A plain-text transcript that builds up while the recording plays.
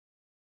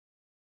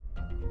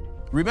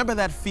Remember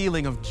that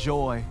feeling of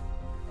joy,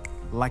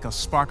 like a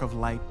spark of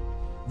light,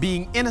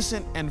 being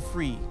innocent and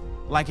free,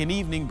 like an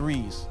evening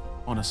breeze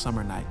on a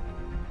summer night.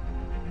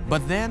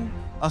 But then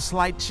a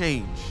slight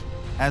change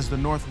as the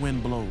north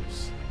wind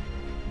blows.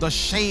 The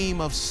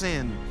shame of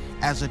sin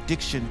as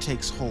addiction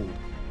takes hold.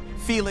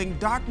 Feeling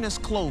darkness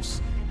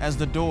close as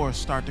the doors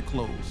start to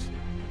close.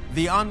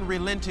 The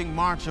unrelenting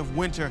march of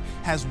winter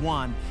has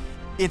won.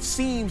 It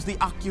seems the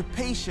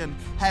occupation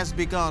has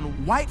begun.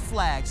 White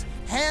flags,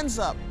 hands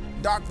up,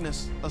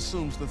 darkness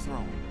assumes the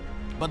throne.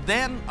 But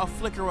then a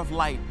flicker of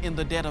light in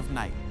the dead of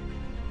night.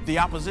 The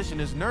opposition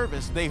is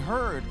nervous. They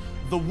heard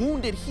the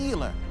wounded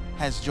healer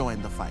has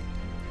joined the fight.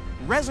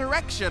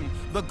 Resurrection,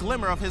 the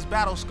glimmer of his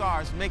battle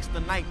scars, makes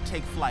the night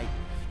take flight.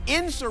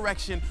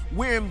 Insurrection,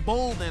 we're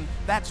emboldened.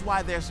 That's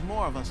why there's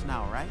more of us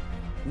now, right?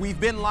 We've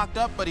been locked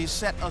up, but he's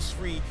set us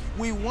free.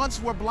 We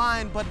once were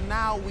blind, but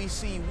now we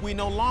see. We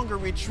no longer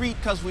retreat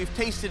because we've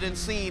tasted and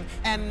seen.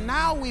 And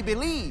now we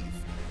believe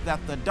that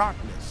the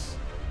darkness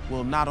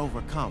will not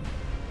overcome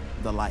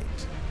the light.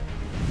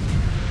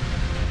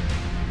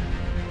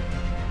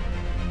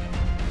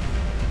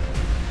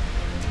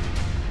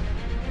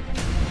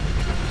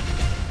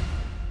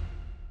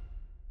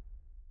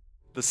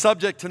 The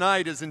subject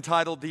tonight is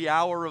entitled The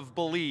Hour of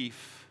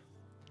Belief.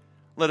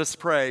 Let us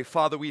pray.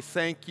 Father, we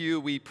thank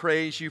you, we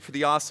praise you for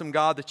the awesome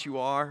God that you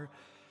are,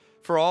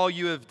 for all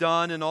you have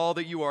done and all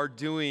that you are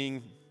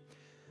doing.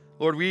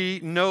 Lord, we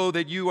know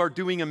that you are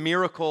doing a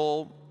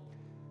miracle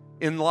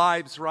in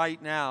lives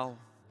right now.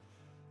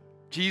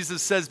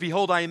 Jesus says,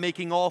 behold, I am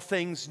making all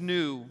things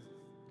new.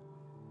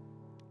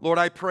 Lord,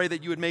 I pray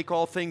that you would make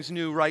all things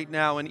new right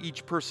now in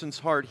each person's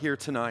heart here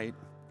tonight.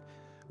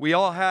 We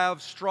all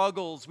have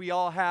struggles. We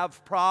all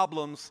have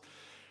problems.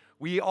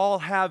 We all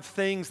have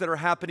things that are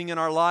happening in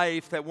our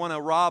life that want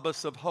to rob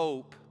us of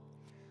hope.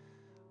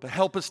 But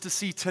help us to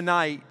see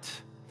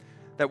tonight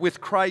that with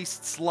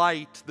Christ's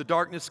light, the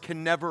darkness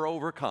can never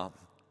overcome.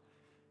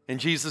 In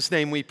Jesus'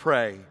 name we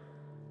pray.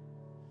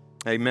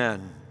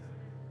 Amen.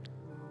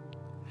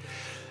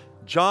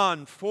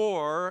 John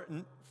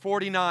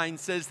 4:49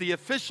 says, the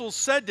official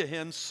said to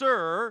him,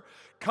 Sir,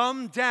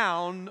 come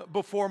down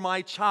before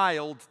my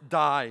child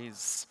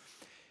dies.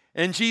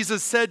 And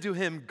Jesus said to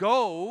him,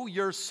 Go,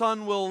 your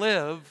son will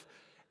live.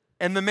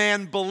 And the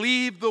man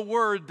believed the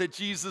word that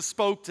Jesus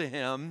spoke to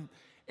him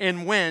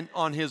and went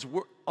on his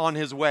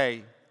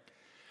way.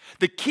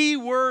 The key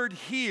word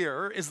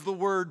here is the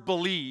word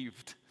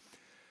believed.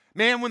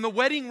 Man, when the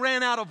wedding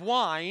ran out of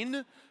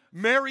wine,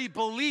 Mary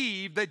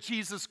believed that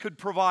Jesus could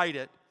provide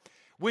it.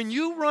 When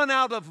you run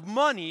out of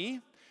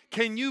money,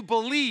 can you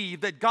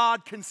believe that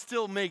God can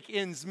still make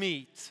ends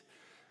meet?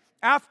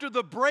 After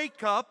the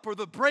breakup or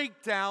the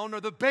breakdown or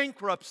the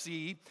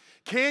bankruptcy,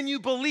 can you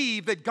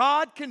believe that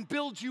God can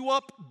build you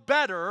up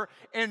better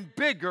and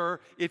bigger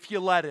if you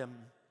let Him?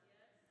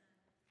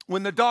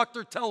 When the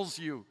doctor tells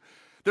you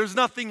there's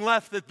nothing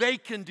left that they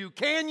can do,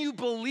 can you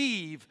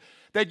believe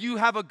that you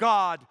have a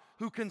God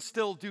who can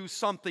still do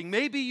something?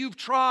 Maybe you've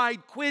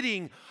tried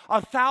quitting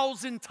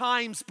 1,000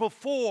 times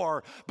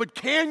before, but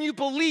can you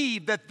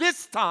believe that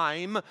this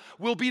time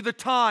will be the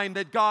time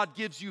that God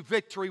gives you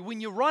victory?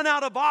 When you run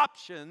out of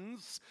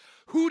options,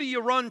 who do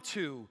you run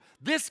to?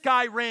 This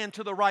guy ran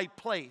to the right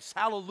place.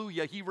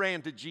 Hallelujah. He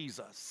ran to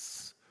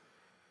Jesus.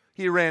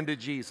 He ran to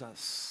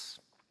Jesus.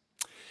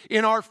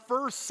 In our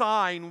first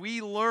sign,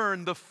 we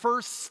learned the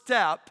first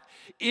step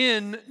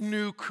in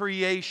new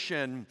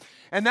creation,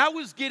 and that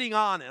was getting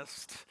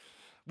honest.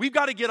 We've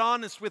got to get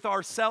honest with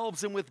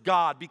ourselves and with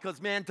God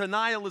because, man,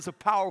 denial is a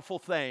powerful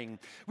thing.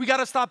 We got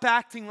to stop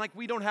acting like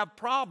we don't have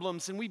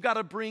problems, and we've got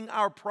to bring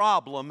our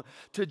problem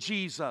to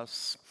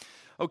Jesus.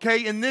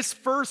 Okay, in this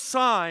first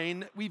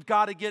sign, we've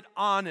got to get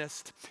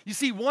honest. You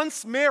see,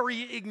 once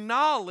Mary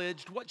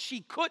acknowledged what she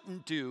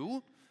couldn't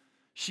do,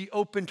 she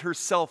opened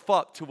herself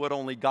up to what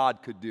only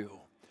God could do.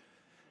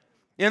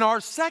 In our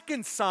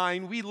second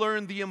sign, we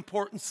learned the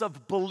importance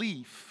of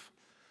belief,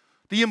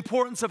 the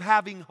importance of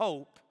having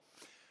hope,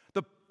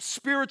 the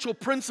spiritual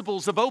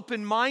principles of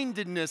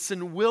open-mindedness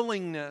and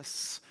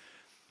willingness.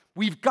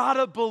 We've got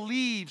to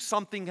believe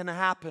something can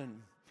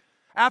happen.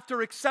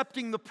 After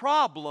accepting the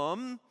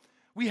problem,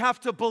 we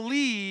have to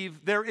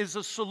believe there is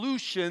a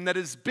solution that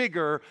is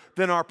bigger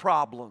than our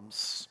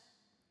problems.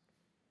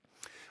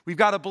 We've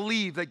got to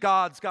believe that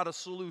God's got a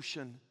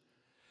solution.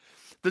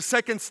 The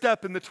second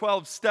step in the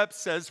 12 steps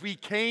says we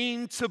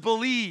came to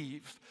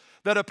believe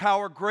that a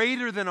power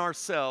greater than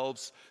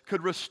ourselves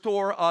could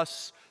restore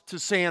us to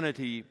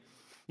sanity.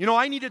 You know,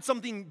 I needed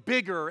something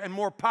bigger and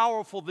more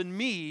powerful than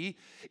me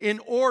in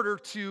order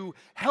to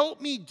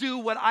help me do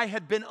what I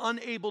had been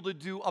unable to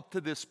do up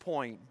to this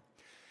point.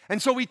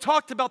 And so we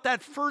talked about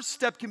that first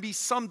step can be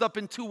summed up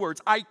in 2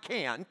 words. I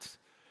can't.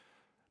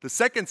 The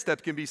second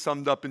step can be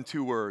summed up in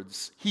 2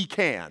 words. He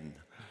can.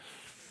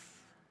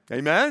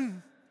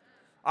 Amen?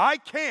 I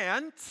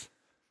can't.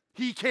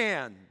 He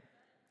can.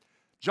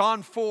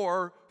 John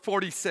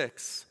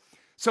 4:46.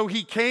 So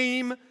he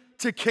came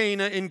to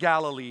Cana in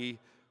Galilee,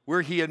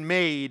 where he had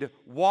made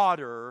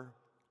water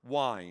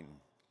wine.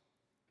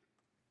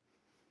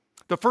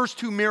 The first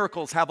two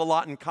miracles have a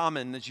lot in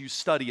common as you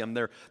study them.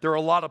 There are a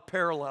lot of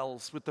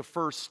parallels with the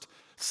first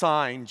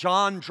sign.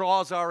 John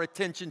draws our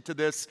attention to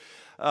this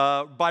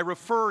by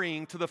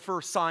referring to the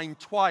first sign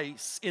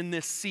twice in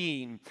this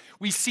scene.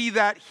 We see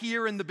that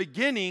here in the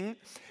beginning,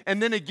 and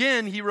then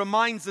again he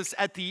reminds us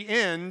at the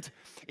end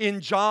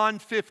in John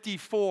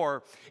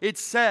 54. It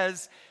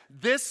says,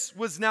 "This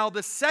was now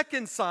the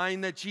second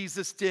sign that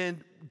Jesus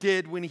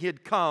did when he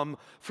had come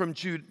from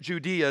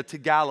Judea to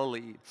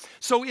Galilee."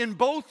 So in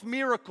both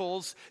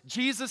miracles,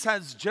 Jesus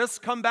has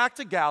just come back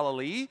to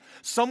Galilee.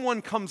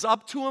 Someone comes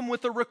up to him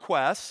with a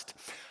request.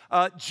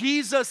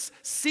 Jesus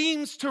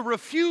seems to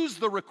refuse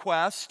the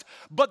request,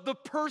 but the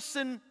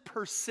person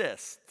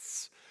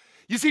persists.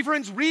 You see,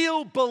 friends,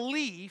 real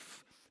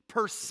belief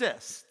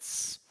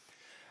persists.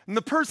 And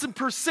the person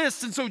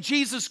persists, and so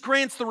Jesus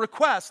grants the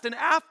request. And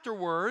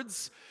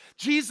afterwards,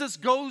 Jesus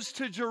goes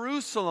to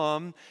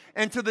Jerusalem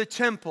and to the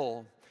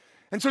temple.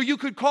 And so you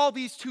could call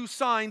these two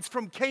signs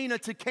from Cana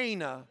to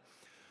Cana.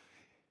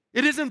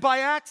 It isn't by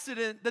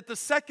accident that the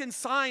second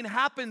sign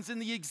happens in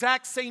the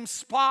exact same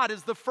spot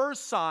as the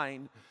first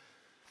sign.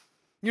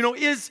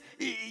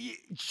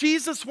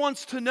 Jesus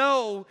wants to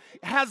know,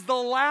 has the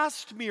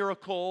last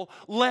miracle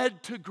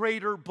led to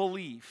greater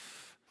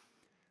belief?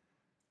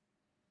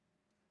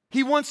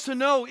 He wants to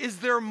know, is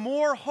there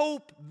more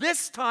hope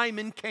this time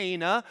in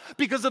Cana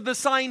because of the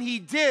sign he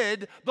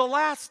did the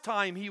last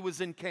time he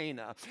was in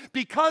Cana?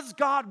 Because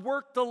God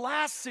worked the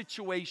last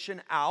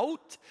situation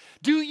out,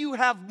 do you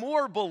have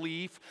more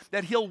belief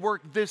that he'll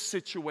work this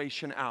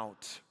situation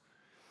out?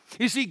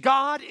 You see,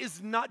 God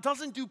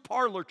doesn't do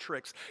parlor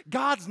tricks.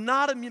 God's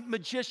not a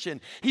magician.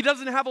 He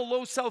doesn't have a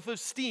low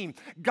self-esteem.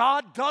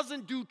 God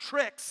doesn't do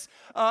tricks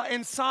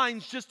and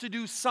signs just to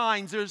do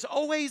signs. There's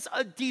always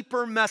a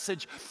deeper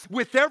message.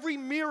 With every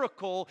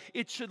miracle,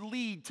 it should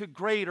lead to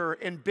greater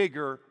and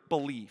bigger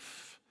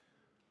belief,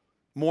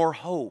 more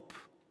hope.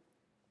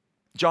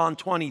 John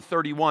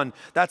 20:31,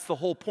 that's the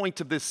whole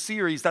point of this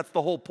series. That's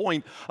the whole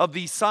point of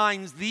these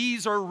signs.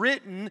 These are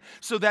written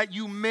so that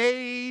you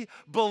may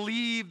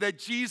believe that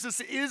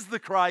Jesus is the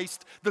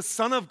Christ, the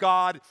Son of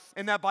God,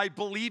 and that by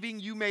believing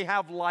you may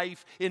have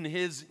life in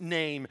his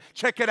name.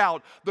 Check it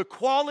out. The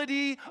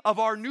quality of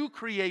our new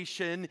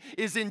creation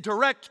is in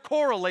direct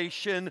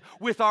correlation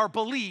with our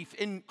belief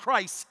in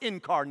Christ's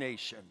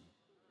incarnation.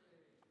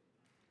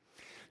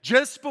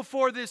 Just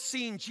before this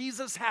scene,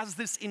 Jesus has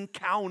this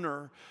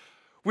encounter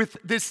with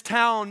this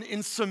town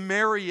in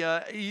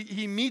Samaria.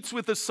 He meets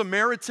with a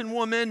Samaritan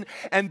woman,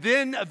 and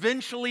then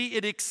eventually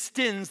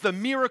the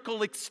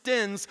miracle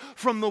extends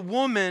from the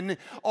woman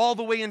all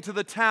the way into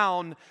the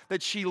town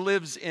that she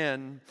lives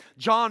in.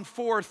 John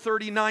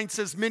 4:39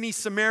 says, "Many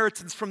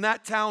Samaritans from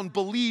that town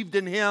believed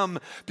in him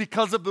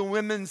because of the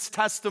woman's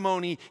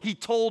testimony. He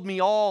told me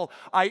all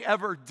I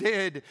ever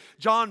did."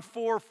 John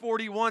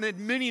 4:41, "And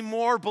many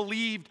more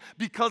believed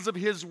because of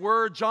his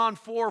word." John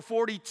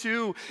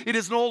 4:42, "It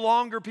is no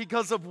longer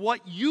because of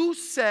what you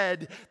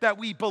said that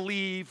we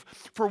believe,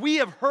 for we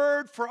have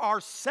heard for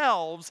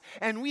ourselves,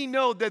 and we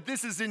know that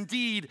this is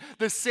indeed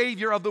the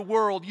Savior of the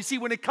world." You see,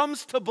 when it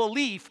comes to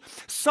belief,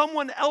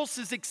 someone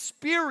else's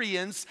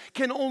experience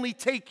can only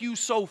take you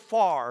so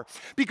far.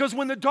 Because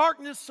when the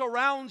darkness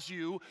surrounds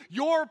you,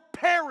 your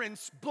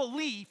parents'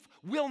 belief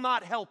will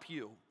not help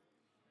you.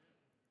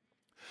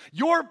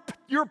 Your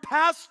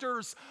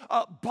pastor's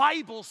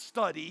Bible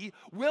study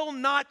will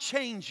not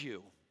change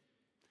you.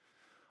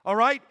 All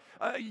right?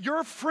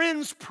 Your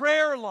friend's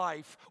prayer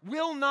life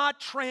will not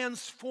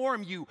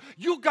transform you.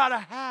 You got to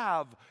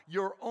have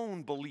your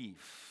own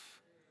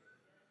belief.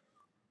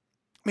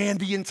 Man,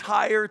 the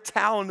entire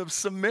town of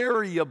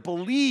Samaria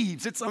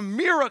believes. It's a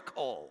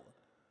miracle.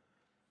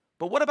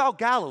 But what about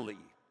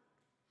Galilee?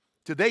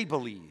 Do they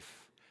believe?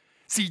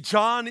 See,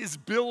 John is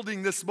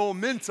building this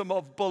momentum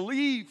of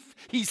belief.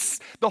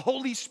 The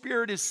Holy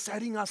Spirit is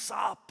setting us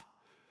up.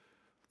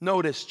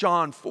 Notice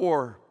John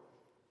 4.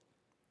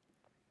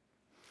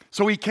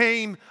 "So he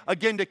came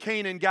again to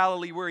Cana in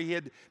Galilee, where he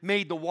had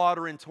made the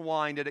water into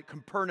wine. And at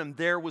Capernaum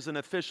there was an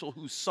official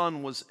whose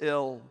son was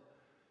ill.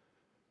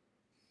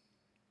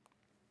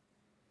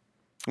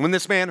 When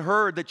this man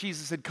heard that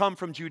Jesus had come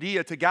from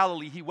Judea to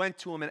Galilee, he went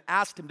to him and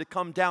asked him to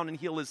come down and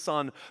heal his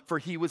son, for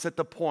he was at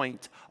the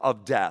point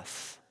of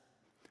death."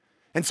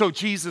 And so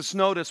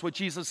notice what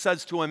Jesus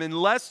says to him: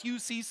 "Unless you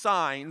see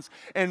signs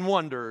and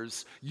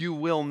wonders, you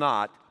will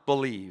not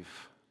believe."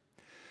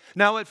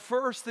 Now, at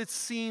first, it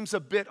seems a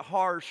bit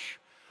harsh.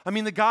 I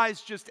mean, the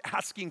guy's just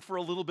asking for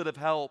a little bit of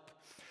help.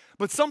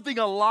 But something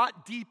a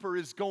lot deeper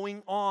is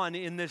going on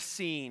in this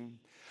scene.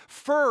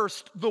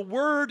 First, the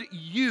word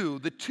 "you,"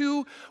 the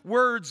two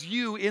words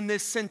 "you" in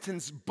this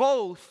sentence,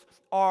 both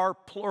are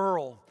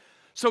plural.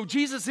 So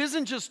Jesus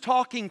isn't just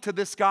talking to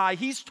this guy,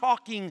 he's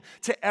talking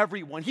to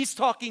everyone. He's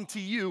talking to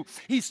you,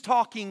 he's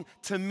talking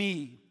to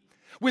me.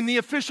 When the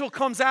official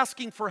comes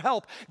asking for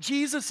help,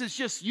 Jesus is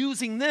just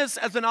using this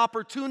as an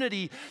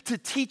opportunity to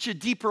teach a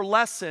deeper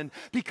lesson.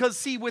 Because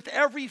see, with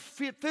every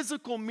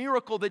physical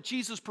miracle that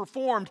Jesus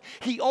performed,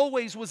 he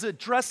always was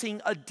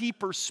addressing a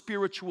deeper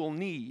spiritual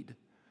need.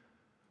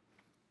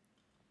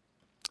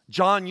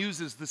 John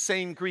uses the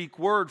same Greek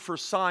word for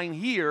sign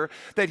here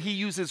that he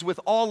uses with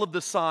all of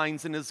the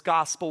signs in his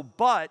gospel,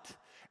 but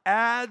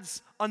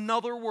adds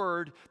another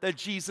word that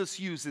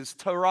Jesus uses,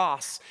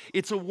 teros.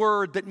 It's a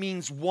word that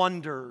means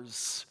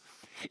wonders.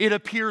 It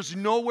appears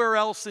nowhere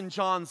else in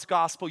John's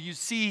gospel. You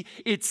see,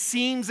 it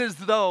seems as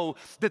though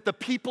that the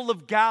people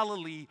of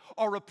Galilee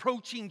are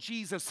approaching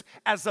Jesus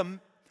as a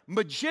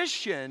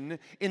magician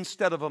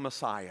instead of a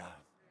Messiah.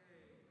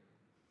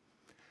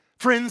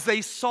 Friends,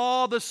 they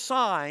saw the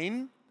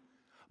sign,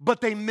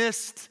 but they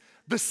missed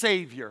the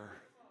Savior.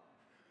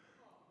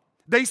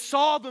 They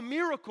saw the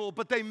miracle,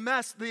 but they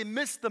missed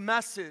the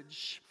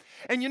message.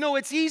 And you know,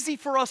 it's easy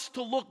for us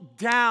to look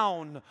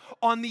down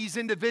on these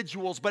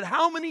individuals, but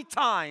how many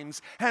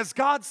times has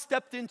God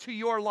stepped into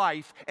your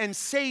life and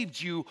saved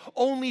you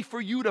only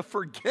for you to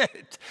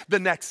forget the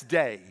next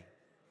day?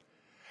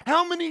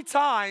 How many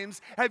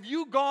times have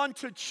you gone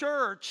to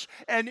church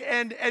and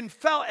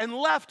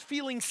left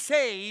feeling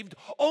saved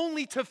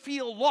only to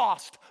feel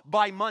lost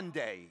by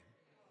Monday?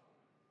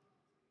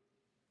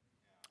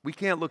 We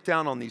can't look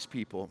down on these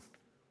people.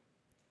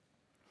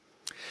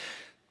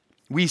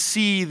 We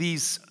see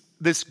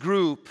this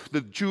group,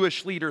 the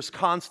Jewish leaders,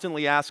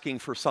 constantly asking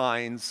for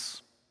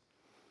signs.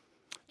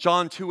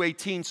 John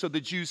 2:18, so the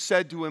Jews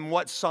said to him,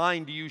 what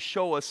sign do you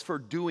show us for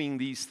doing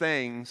these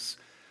things?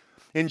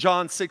 In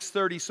John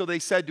 6:30, so they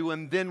said to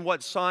him, then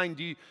what sign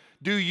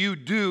do you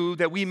do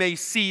that we may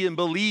see and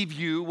believe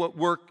you, what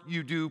work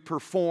you do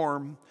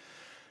perform?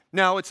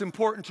 Now, it's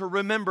important to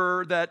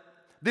remember that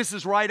this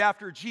is right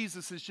after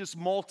Jesus has just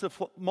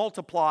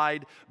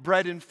multiplied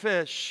bread and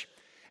fish.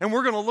 And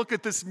we're going to look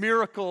at this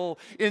miracle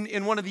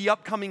in one of the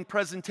upcoming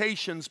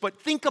presentations. But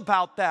think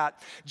about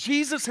that.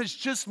 Jesus has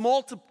just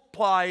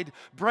multiplied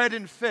bread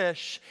and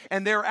fish,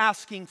 and they're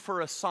asking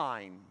for a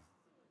sign.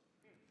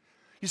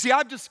 You see,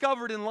 I've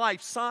discovered in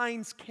life,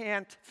 signs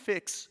can't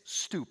fix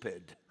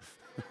stupid.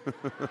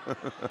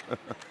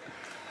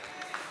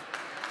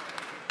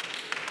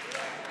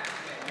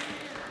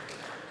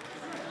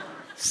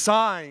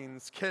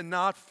 Signs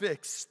cannot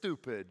fix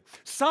stupid.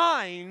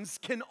 Signs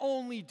can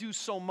only do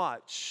so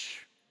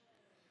much.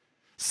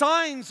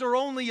 Signs are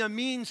only a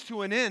means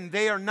to an end.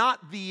 They are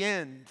not the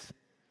end.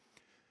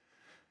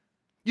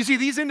 You see,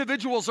 these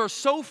individuals are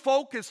so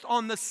focused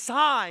on the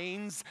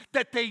signs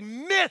that they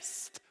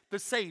missed the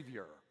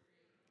Savior.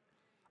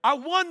 I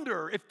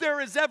wonder if there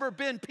has ever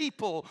been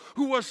people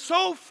who are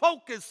so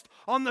focused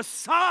on the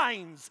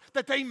signs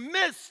that they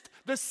missed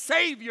the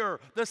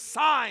Savior the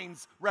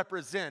signs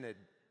represented.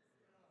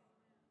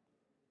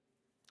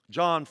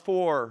 John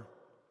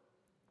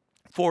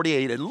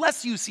 4:48,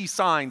 unless you see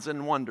signs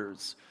and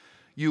wonders,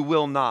 you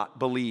will not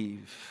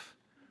believe.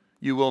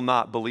 You will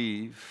not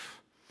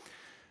believe.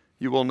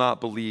 You will not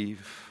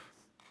believe.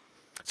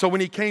 So when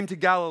he came to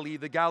Galilee,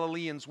 the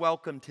Galileans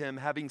welcomed him,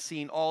 having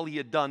seen all he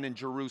had done in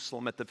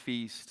Jerusalem at the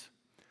feast.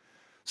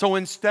 So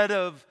instead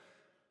of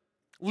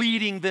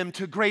leading them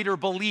to greater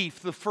belief,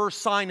 the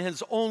first sign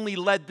has only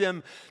led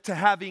them to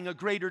having a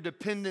greater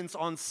dependence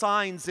on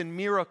signs and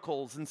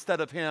miracles instead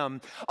of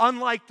him.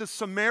 Unlike the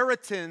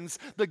Samaritans,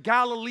 the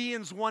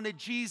Galileans wanted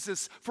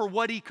Jesus for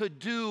what he could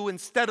do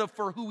instead of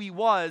for who he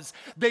was.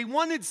 They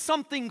wanted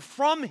something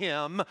from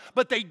him,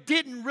 but they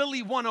didn't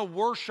really want to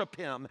worship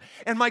him.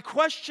 And my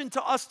question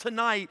to us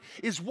tonight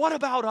is, what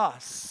about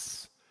us?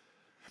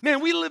 Man,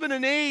 we live in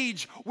an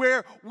age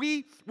where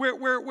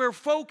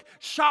folk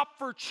shop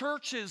for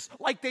churches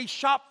like they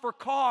shop for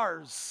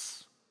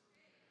cars.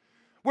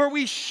 Where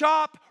we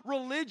shop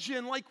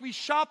religion like we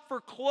shop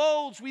for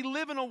clothes. We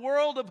live in a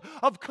world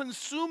of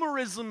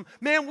consumerism.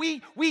 Man,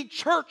 we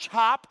church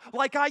hop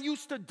like I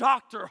used to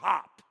doctor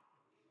hop.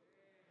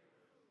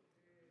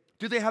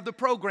 Do they have the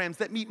programs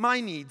that meet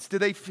my needs? Do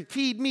they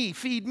feed me,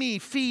 feed me,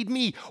 feed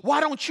me?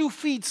 Why don't you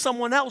feed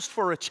someone else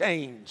for a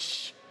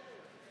change?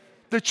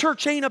 The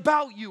church ain't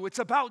about you, it's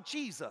about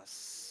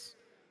Jesus.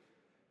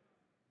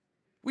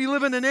 We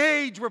live in an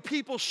age where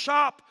people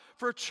shop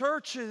for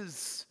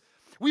churches.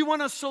 We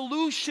want a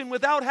solution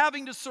without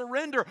having to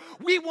surrender.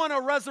 We want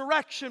a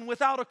resurrection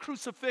without a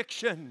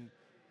crucifixion.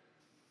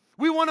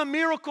 We want a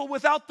miracle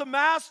without the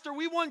master.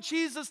 We want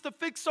Jesus to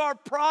fix our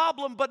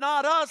problem, but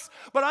not us.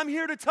 But I'm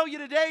here to tell you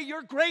today,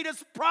 your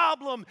greatest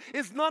problem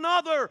is none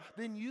other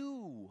than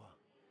you.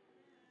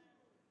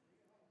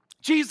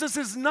 Jesus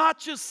is not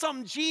just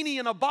some genie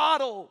in a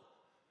bottle.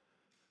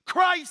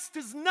 Christ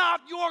is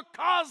not your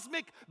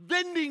cosmic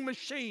vending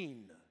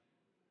machine.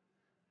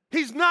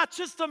 He's not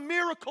just a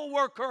miracle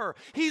worker.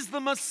 He's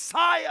the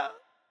Messiah.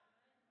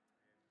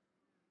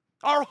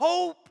 Our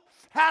hope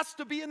has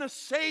to be in a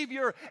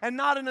Savior and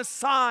not in a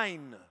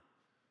sign.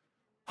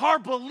 Our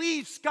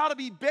beliefs got to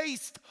be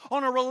based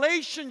on a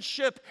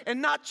relationship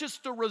and not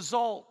just a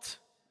result.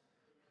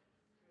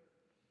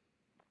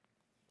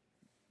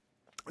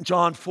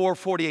 John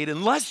 4:48,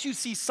 unless you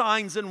see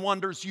signs and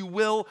wonders, you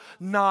will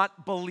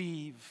not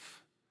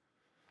believe.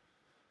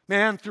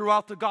 Man,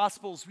 throughout the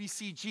Gospels, we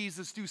see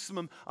Jesus do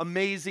some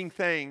amazing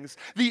things.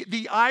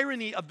 The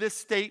irony of this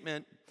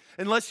statement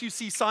Unless you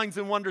see signs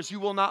and wonders, you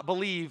will not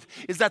believe,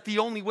 is that the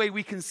only way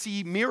we can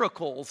see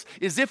miracles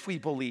is if we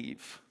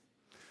believe.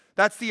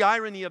 That's the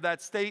irony of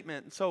that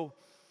statement. So,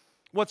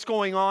 what's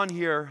going on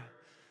here?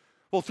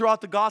 Well,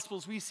 throughout the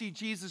Gospels, we see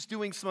Jesus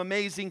doing some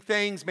amazing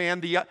things, man.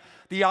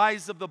 The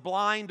eyes of the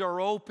blind are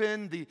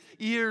open. The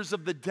ears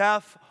of the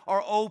deaf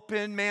are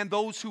open. Man,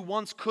 those who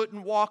once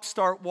couldn't walk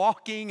start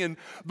walking. And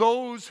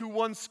those who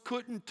once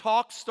couldn't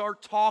talk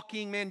start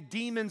talking. Man,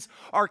 demons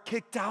are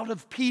kicked out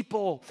of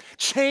people.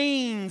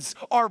 Chains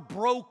are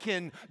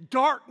broken.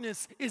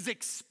 Darkness is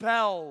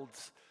expelled.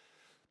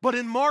 But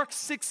in Mark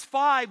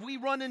 6:5, we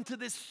run into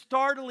this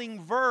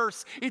startling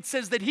verse. It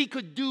says that he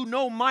could do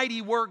no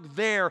mighty work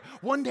there.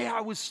 One day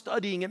I was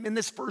studying it, and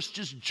this verse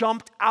just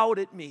jumped out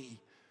at me.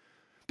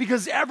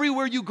 Because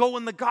everywhere you go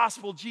in the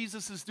gospel,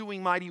 Jesus is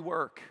doing mighty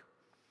work.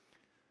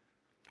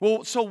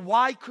 Well, so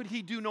why could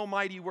he do no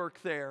mighty work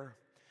there?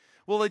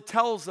 Well, it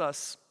tells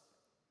us,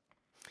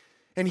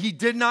 and he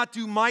did not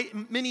do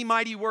many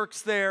mighty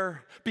works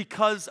there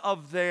because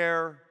of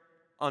their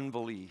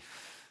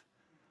unbelief.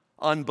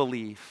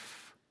 Unbelief.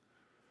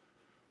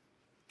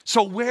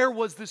 So where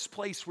was this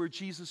place where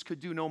Jesus could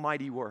do no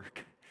mighty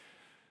work?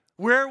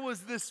 Where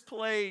was this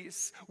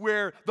place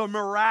where the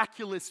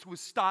miraculous was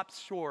stopped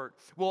short?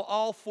 Well,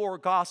 all four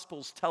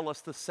Gospels tell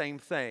us the same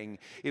thing.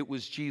 It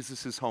was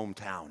Jesus'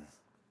 hometown.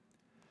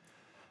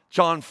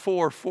 John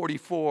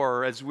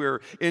 4:44, as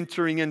we're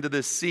entering into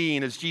this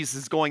scene, as Jesus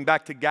is going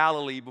back to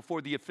Galilee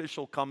before the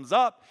official comes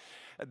up,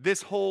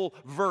 this whole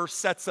verse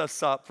sets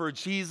us up, for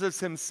Jesus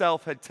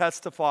himself had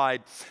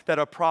testified that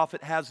a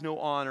prophet has no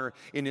honor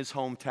in his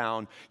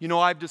hometown. You know,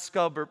 I've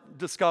discovered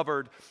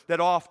that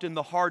often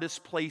the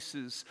hardest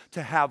places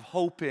to have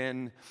hope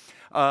in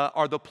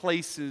are the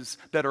places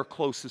that are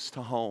closest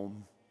to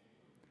home.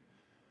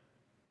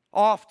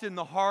 Often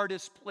the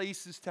hardest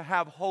places to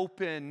have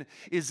hope in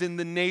is in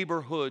the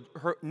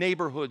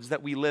neighborhoods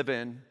that we live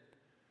in.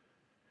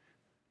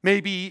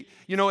 Maybe,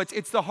 you know,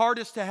 it's the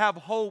hardest to have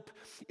hope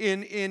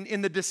in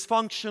the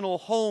dysfunctional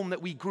home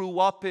that we grew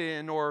up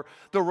in, or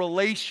the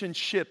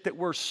relationship that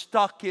we're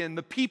stuck in,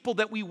 the people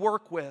that we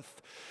work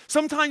with.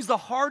 Sometimes the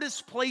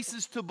hardest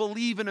places to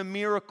believe in a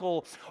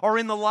miracle are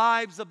in the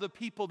lives of the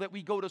people that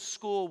we go to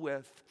school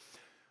with.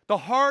 The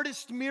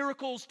hardest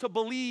miracles to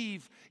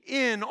believe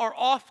in are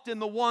often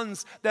the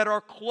ones that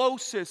are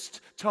closest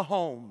to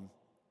home.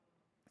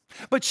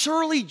 But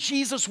surely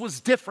Jesus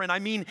was different. I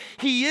mean,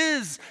 he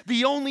is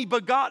the only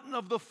begotten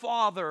of the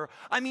Father.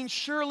 I mean,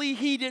 surely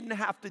he didn't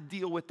have to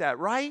deal with that,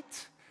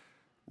 right?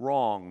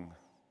 Wrong.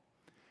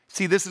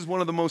 See, this is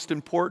one of the most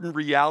important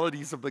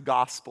realities of the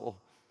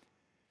gospel.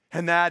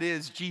 And that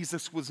is,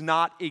 Jesus was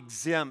not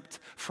exempt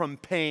from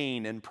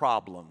pain and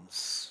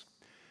problems.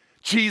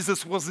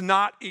 Jesus was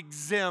not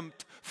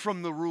exempt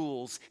from the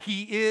rules.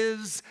 He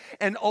is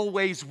and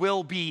always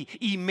will be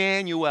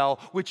Emmanuel,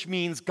 which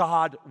means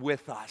God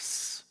with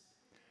us.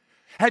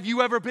 Have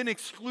you ever been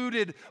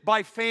excluded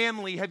by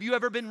family? Have you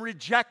ever been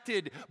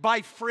rejected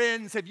by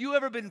friends? Have you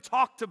ever been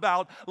talked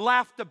about,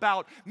 laughed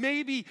about?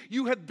 Maybe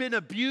you have been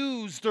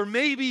abused, or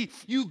maybe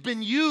you've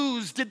been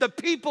used. Did the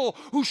people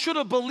who should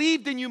have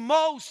believed in you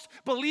most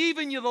believe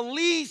in you the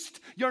least?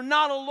 You're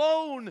not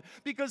alone,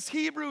 because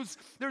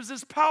there's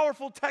this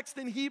powerful text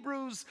in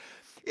Hebrews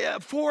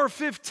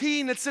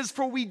 4:15, it says,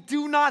 "For we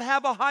do not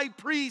have a high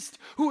priest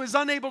who is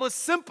unable to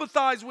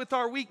sympathize with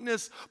our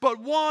weakness, but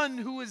one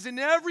who is in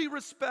every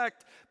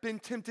respect been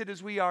tempted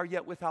as we are,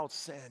 yet without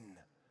sin."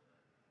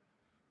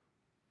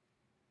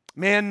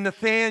 Man,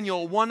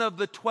 Nathanael, one of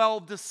the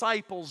 12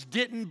 disciples,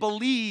 didn't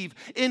believe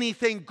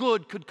anything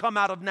good could come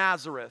out of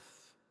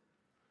Nazareth.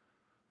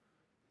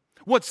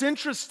 What's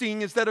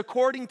interesting is that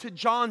according to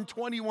John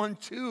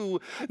 21:2,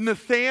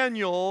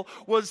 Nathanael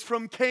was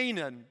from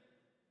Canaan.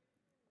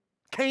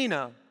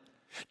 Cana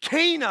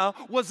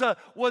was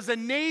a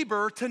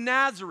neighbor to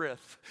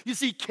Nazareth. You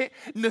see,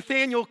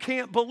 Nathanael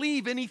can't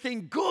believe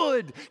anything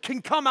good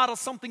can come out of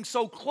something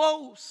so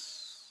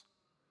close.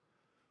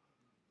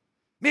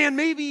 Man,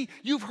 maybe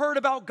you've heard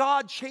about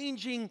God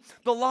changing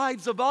the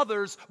lives of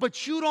others,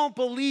 but you don't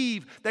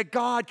believe that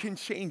God can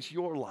change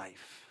your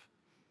life.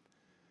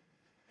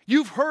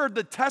 You've heard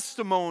the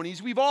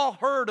testimonies. We've all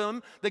heard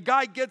them. The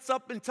guy gets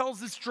up and tells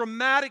this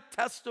dramatic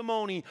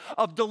testimony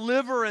of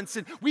deliverance.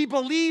 And we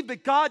believe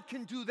that God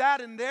can do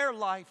that in their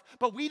life,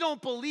 but we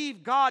don't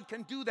believe God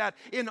can do that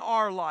in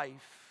our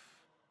life.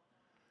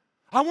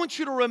 I want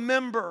you to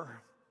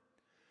remember,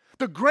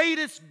 the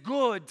greatest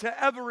good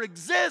to ever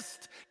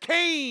exist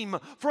came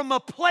from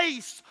a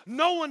place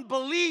no one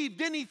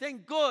believed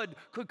anything good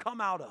could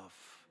come out of.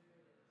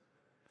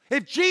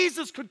 If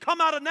Jesus could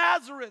come out of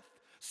Nazareth,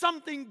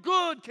 something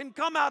good can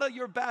come out of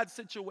your bad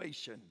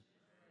situation.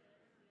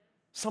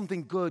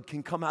 Something good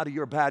can come out of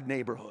your bad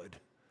neighborhood.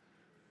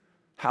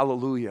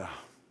 Hallelujah.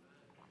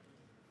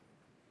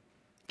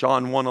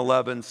 John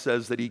 1:11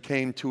 says that he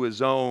came to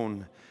his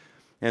own,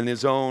 and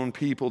his own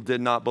people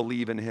did not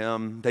believe in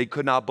him. They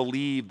could not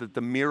believe that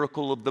the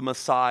miracle of the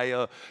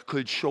Messiah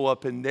could show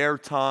up in their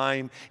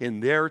time,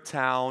 in their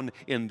town,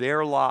 in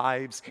their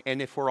lives.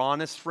 And if we're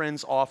honest,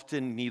 friends,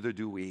 often neither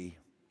do we.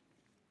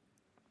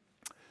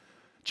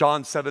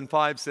 John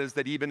 7:5 says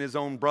that even his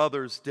own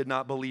brothers did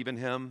not believe in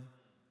him.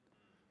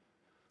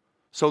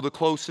 So the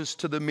closest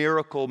to the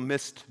miracle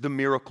missed the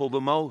miracle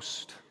the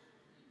most.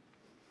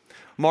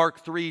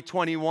 Mark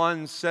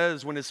 3:21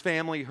 says when his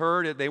family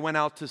heard it, they went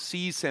out to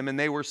seize him, and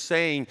they were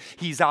saying,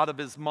 he's out of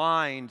his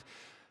mind.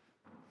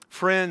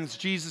 Friends,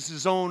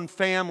 Jesus' own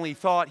family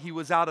thought he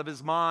was out of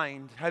his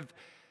mind.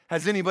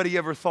 Has anybody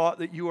ever thought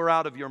that you are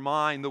out of your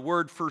mind? The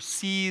word for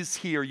seize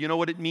here, you know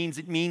what it means?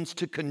 It means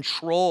to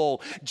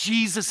control.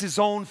 Jesus'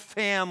 own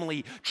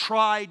family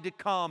tried to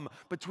come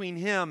between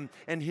him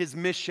and his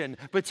mission,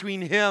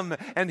 between him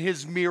and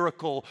his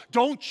miracle.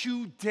 Don't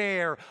you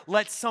dare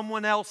let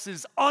someone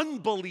else's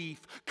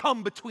unbelief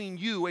come between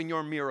you and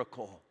your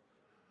miracle.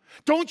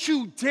 Don't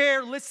you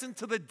dare listen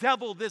to the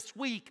devil this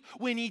week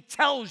when he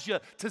tells you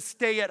to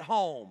stay at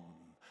home.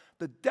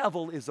 The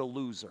devil is a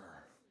loser.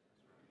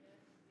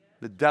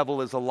 The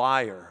devil is a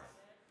liar.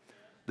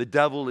 The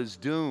devil is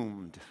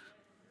doomed.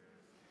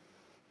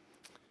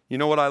 You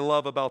know what I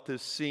love about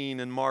this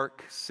scene in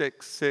Mark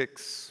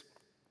 6:6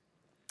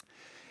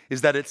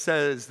 is that it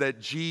says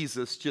that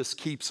Jesus just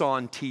keeps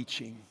on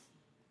teaching.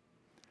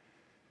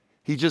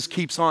 He just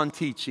keeps on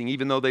teaching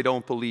even though they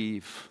don't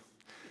believe.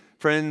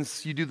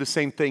 Friends, you do the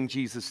same thing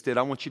Jesus did.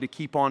 I want you to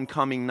keep on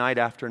coming night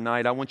after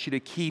night. I want you to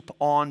keep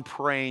on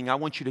praying. I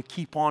want you to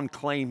keep on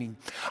claiming.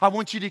 I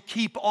want you to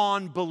keep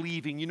on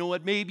believing. You know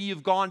what? Maybe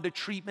you've gone to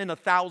treatment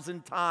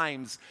 1,000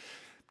 times.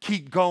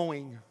 Keep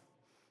going.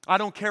 I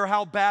don't care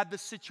how bad the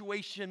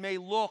situation may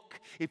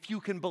look. If you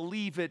can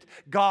believe it,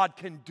 God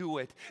can do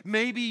it.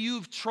 Maybe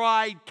you've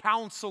tried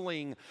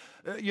counseling,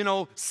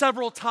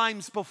 several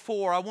times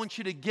before. I want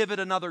you to give it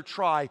another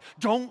try.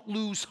 Don't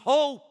lose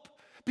hope.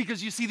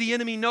 Because you see, the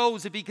enemy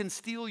knows if he can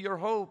steal your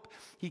hope,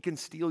 he can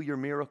steal your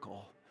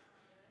miracle.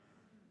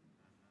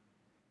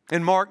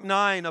 In Mark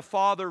 9, a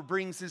father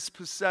brings his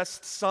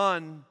possessed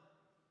son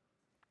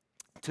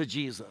to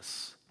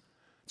Jesus.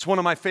 It's one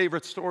of my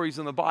favorite stories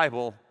in the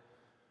Bible.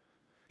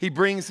 He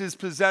brings his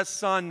possessed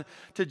son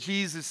to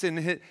Jesus,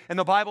 and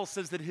the Bible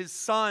says that his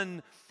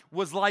son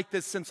was like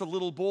this since a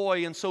little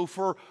boy. And so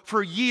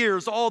for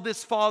years, all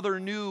this father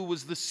knew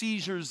was the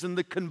seizures and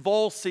the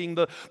convulsing,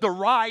 the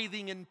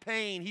writhing and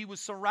pain. He was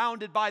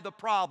surrounded by the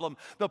problem.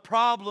 The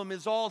problem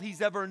is all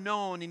he's ever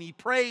known. And he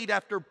prayed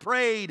after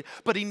prayed,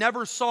 but he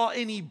never saw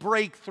any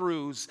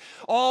breakthroughs.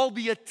 All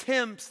the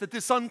attempts that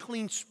this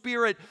unclean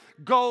spirit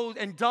goes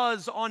and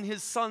does on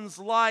his son's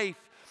life.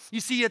 You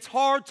see, it's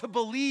hard to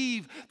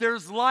believe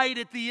there's light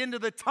at the end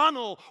of the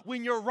tunnel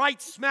when you're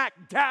right smack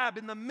dab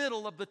in the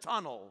middle of the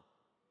tunnel.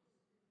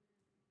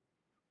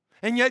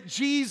 And yet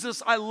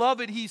Jesus, I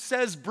love it, he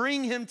says,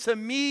 bring him to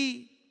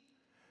me.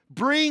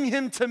 Bring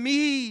him to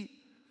me.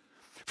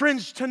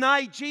 Friends,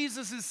 tonight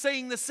Jesus is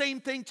saying the same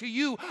thing to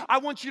you. I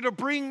want you to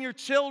bring your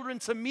children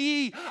to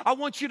me. I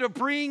want you to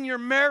bring your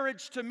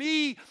marriage to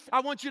me.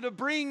 I want you to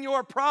bring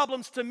your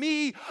problems to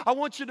me. I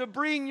want you to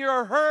bring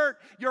your hurt,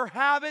 your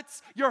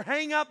habits, your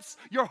hang-ups,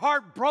 your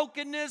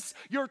heartbrokenness,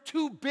 your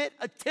two-bit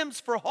attempts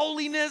for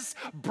holiness.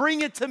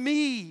 Bring it to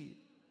me.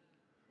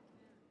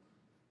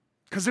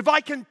 Because if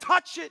I can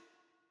touch it,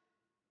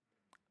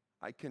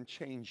 I can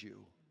change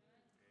you.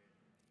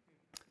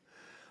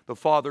 The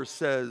Father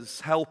says,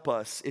 help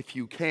us if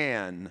you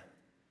can.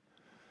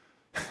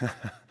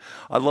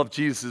 I love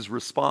Jesus'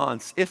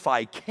 response. If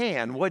I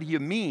can, what do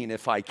you mean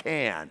if I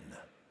can?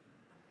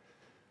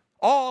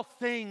 All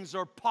things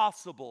are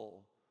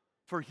possible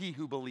for he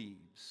who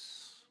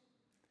believes.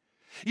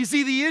 You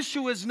see, the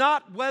issue is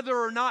not whether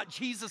or not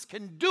Jesus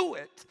can do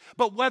it,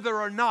 but whether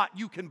or not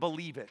you can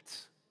believe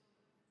it.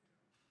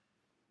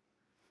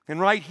 And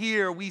right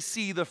here, we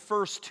see the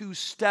first two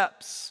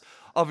steps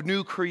of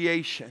new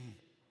creation.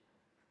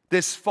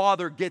 This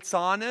father gets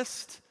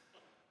honest,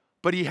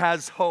 but he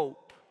has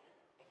hope.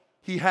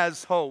 He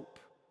has hope.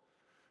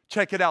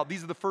 Check it out.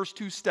 These are the first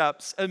two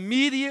steps.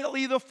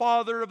 Immediately, the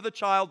father of the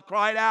child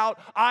cried out,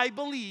 I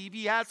believe.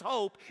 He has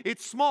hope.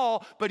 It's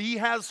small, but he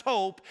has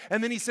hope.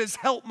 And then he says,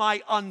 help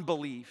my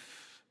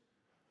unbelief.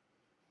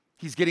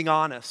 He's getting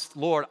honest.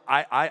 Lord,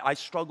 I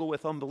struggle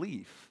with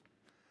unbelief.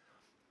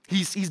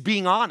 He's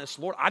being honest.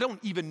 Lord, I don't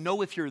even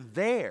know if you're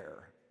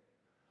there.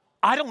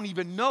 I don't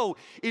even know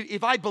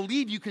if I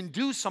believe you can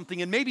do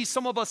something. And maybe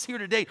some of us here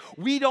today,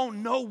 we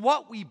don't know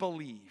what we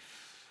believe.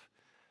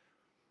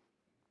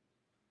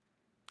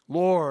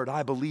 Lord,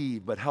 I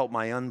believe, but help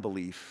my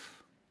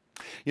unbelief.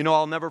 You know,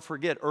 I'll never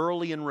forget,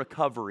 early in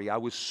recovery, I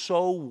was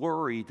so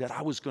worried that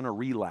I was going to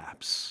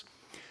relapse.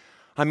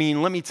 I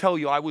mean, let me tell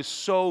you, I was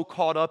so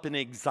caught up in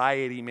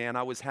anxiety, man.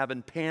 I was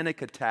having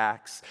panic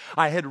attacks.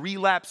 I had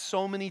relapsed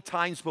so many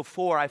times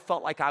before, I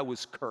felt like I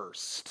was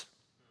cursed.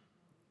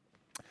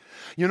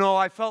 You know,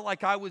 I felt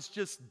like I was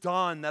just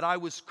done, that I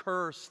was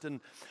cursed, and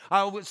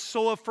I was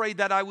so afraid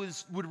that I would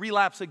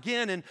relapse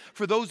again. And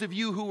for those of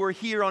you who were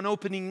here on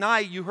opening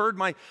night, you heard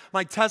my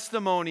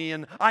testimony,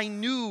 and I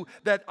knew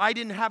that I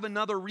didn't have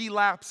another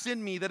relapse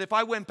in me, that if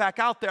I went back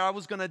out there, I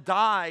was going to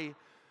die.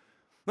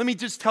 Let me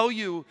just tell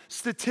you,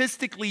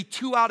 statistically,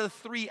 2 out of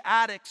 3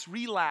 addicts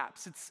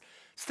relapse.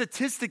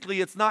 Statistically,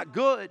 it's not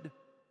good.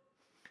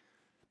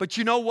 But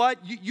you know what?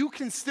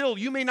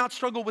 You may not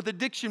struggle with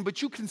addiction,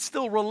 but you can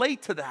still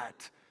relate to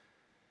that.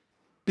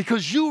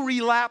 Because you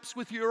relapse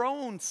with your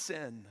own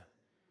sin.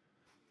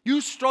 You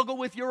struggle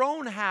with your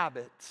own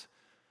habit.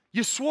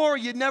 You swore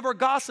you'd never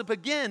gossip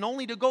again,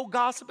 only to go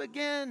gossip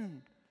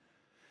again.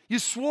 You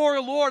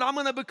swore, Lord, I'm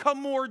going to become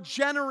more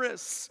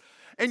generous,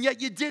 and yet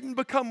you didn't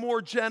become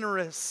more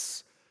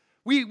generous.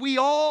 We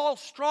all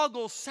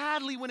struggle,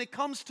 sadly, when it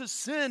comes to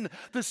sin.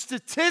 The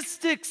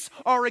statistics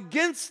are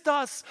against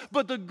us,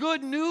 but the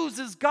good news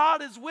is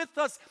God is with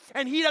us,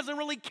 and He doesn't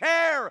really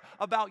care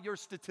about your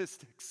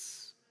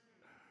statistics.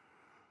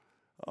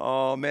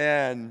 Oh,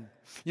 man.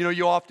 You know,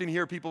 you often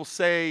hear people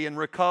say in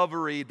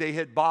recovery, they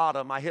hit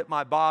bottom. I hit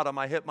my bottom.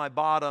 I hit my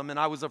bottom. And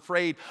I was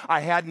afraid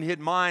I hadn't hit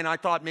mine. I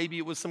thought maybe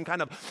it was some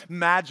kind of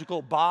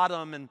magical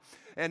bottom.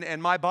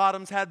 And my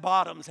bottoms had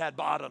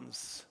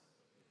bottoms.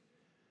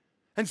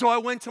 And so I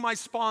went to my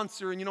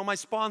sponsor. And, you know, my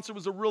sponsor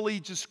was a really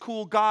just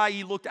cool guy.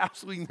 He looked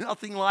absolutely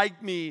nothing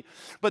like me.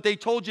 But they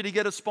told you to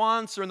get a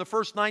sponsor in the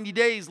first 90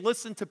 days.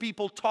 Listen to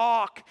people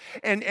talk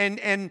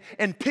and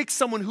pick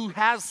someone who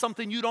has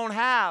something you don't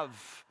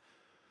have.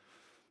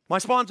 My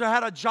sponsor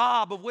had a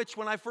job of which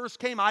when I first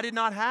came, I did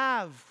not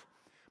have.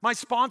 My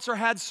sponsor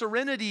had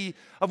serenity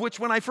of which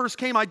when I first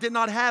came, I did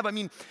not have. I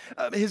mean,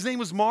 his name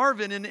was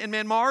Marvin. And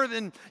man,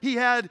 Marvin, he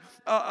had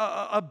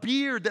a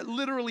beard that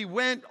literally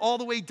went all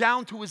the way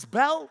down to his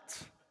belt.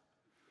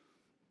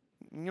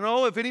 You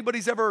know, if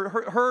anybody's ever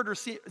heard or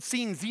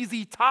seen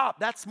ZZ Top,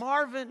 that's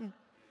Marvin.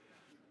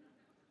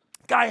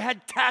 Guy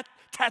had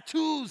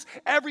tattoos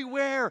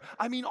everywhere.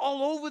 I mean,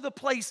 all over the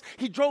place.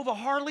 He drove a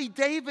Harley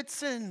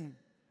Davidson.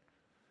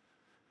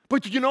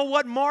 But you know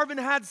what? Marvin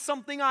had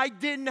something I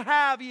didn't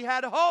have. He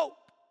had hope.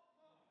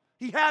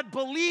 He had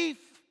belief.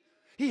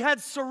 He had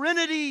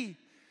serenity.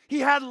 He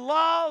had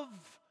love.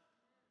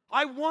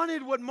 I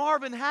wanted what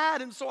Marvin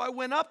had, and so I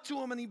went up to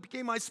him, and he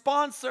became my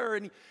sponsor,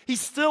 and he's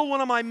still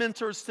one of my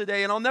mentors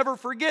today, and I'll never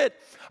forget.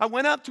 I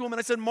went up to him, and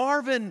I said,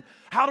 Marvin,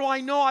 how do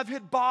I know I've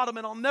hit bottom?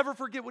 And I'll never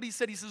forget what he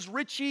said. He says,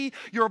 Richie,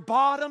 your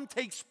bottom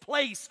takes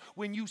place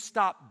when you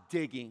stop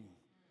digging.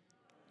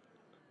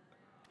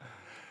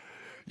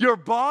 Your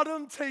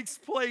bottom takes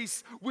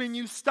place when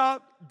you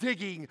stop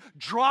digging.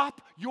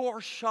 Drop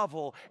your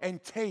shovel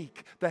and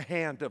take the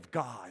hand of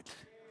God.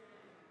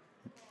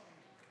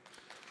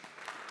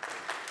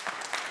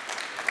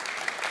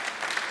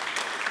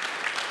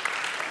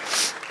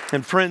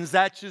 And friends,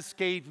 that just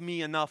gave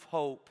me enough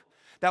hope.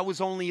 That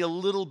was only a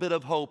little bit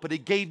of hope, but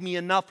it gave me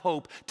enough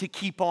hope to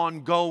keep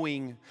on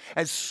going.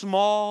 As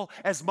small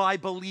as my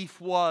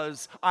belief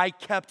was, I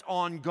kept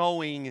on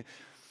going.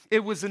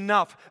 It was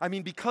enough. I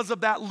mean, because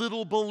of that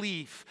little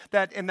belief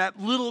and that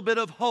little bit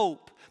of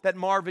hope that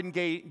Marvin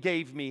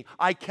gave me,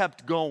 I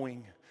kept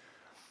going.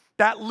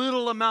 That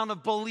little amount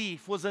of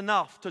belief was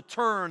enough to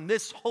turn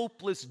this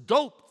hopeless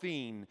dope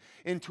fiend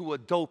into a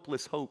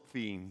dopeless hope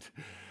fiend.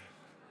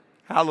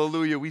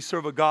 Hallelujah. We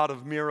serve a God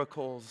of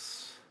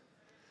miracles.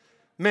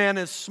 Man,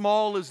 as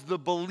small as the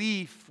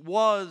belief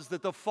was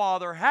that the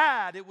Father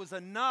had, it was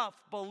enough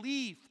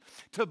belief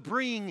to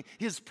bring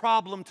his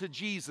problem to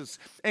Jesus.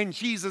 And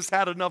Jesus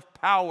had enough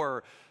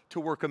power to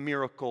work a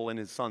miracle in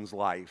his son's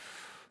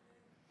life.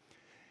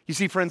 You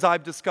see, friends,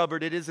 I've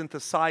discovered it isn't the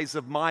size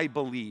of my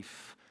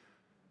belief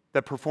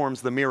that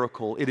performs the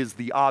miracle. It is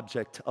the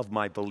object of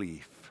my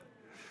belief.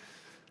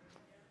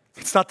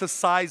 It's not the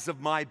size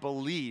of my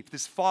belief.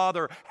 This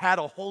father had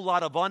a whole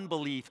lot of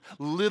unbelief,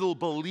 little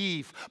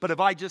belief. But if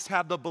I just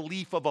have the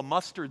belief of a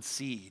mustard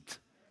seed,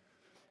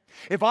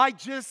 if I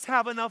just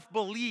have enough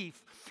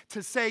belief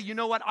to say, you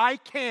know what, I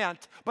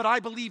can't, but I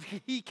believe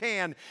he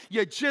can.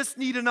 You just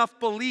need enough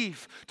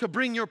belief to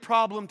bring your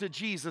problem to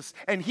Jesus,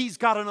 and he's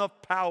got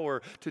enough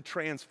power to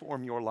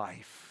transform your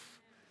life.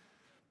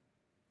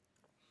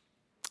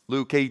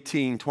 Luke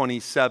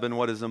 18:27,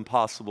 what is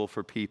impossible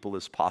for people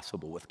is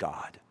possible with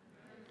God.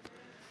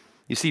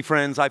 You see,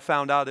 friends, I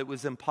found out it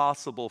was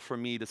impossible for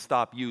me to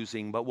stop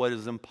using, but what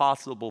is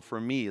impossible for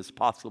me is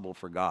possible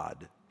for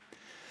God.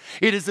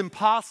 It is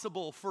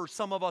impossible for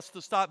some of us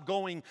to stop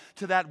going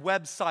to that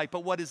website,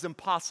 but what is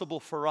impossible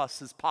for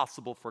us is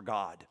possible for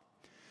God.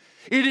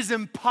 It is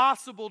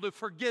impossible to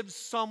forgive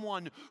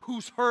someone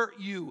who's hurt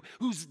you,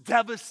 who's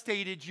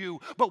devastated you,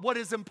 but what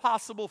is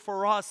impossible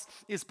for us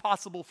is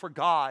possible for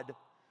God.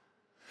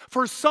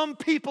 For some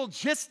people,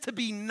 just to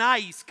be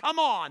nice, come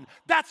on,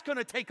 that's going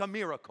to take a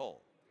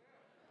miracle.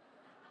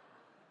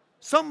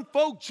 Some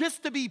folk,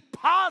 just to be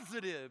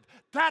positive,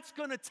 that's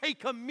going to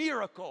take a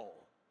miracle.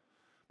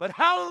 But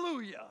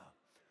hallelujah,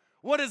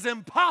 what is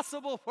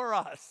impossible for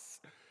us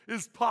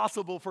is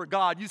possible for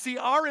God. You see,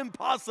 our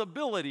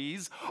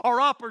impossibilities are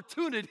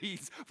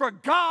opportunities for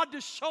God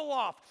to show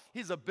off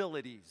his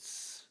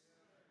abilities.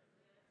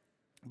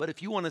 But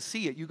if you want to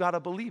see it, you got to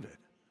believe it.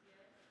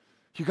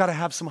 You got to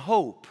have some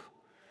hope.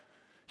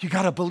 You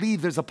got to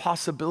believe there's a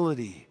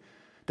possibility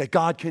that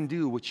God can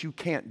do what you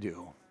can't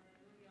do.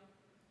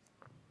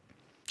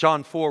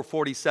 John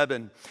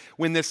 4:47,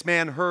 when this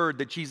man heard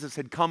that Jesus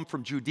had come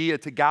from Judea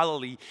to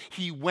Galilee,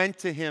 he went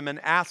to him and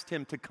asked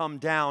him to come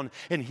down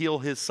and heal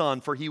his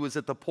son, for he was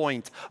at the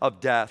point of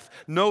death.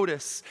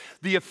 Notice,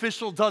 the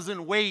official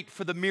doesn't wait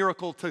for the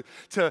miracle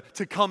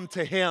to come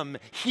to him.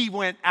 He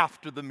went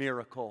after the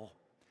miracle.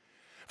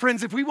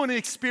 Friends, if we want to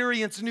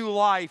experience new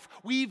life,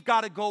 we've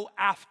got to go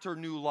after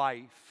new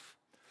life.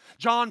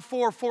 John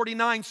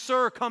 4:49,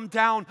 sir, come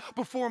down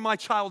before my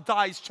child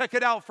dies. Check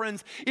it out,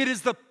 friends. It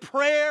is the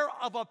prayer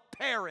of a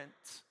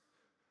parent.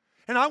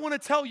 And I want to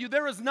tell you,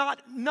 there is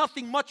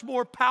nothing much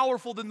more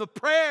powerful than the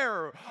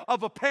prayer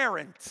of a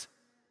parent.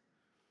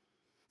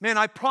 Man,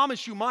 I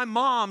promise you, my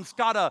mom's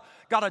got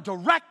a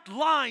direct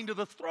line to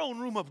the throne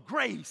room of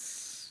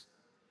grace.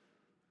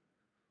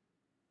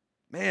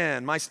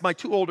 Man, my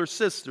two older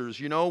sisters,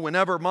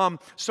 whenever mom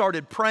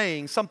started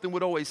praying, something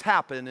would always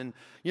happen. And,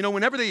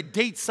 whenever they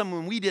date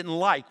someone we didn't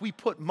like, we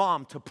put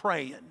mom to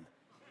praying.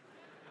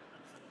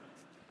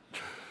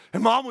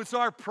 And mom would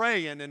start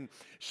praying, and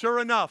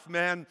sure enough,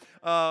 man,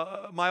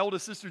 my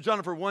oldest sister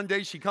Jennifer, one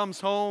day she comes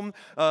home,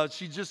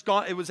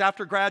 it was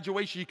after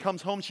graduation, she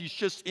comes home, she's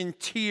just in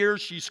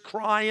tears, she's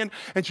crying,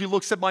 and she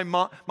looks at my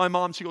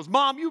mom, she goes,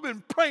 Mom, you've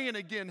been praying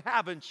again,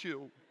 haven't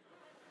you?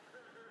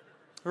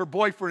 Her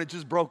boyfriend had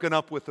just broken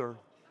up with her.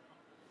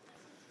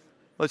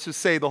 Let's just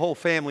say the whole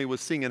family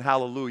was singing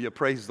hallelujah,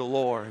 praise the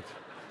Lord.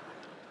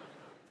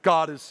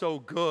 God is so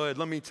good.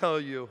 Let me tell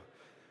you,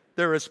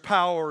 there is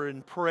power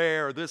in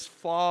prayer. This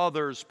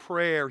father's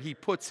prayer, he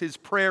puts his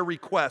prayer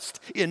request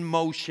in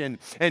motion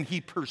and he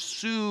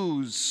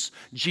pursues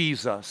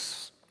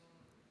Jesus.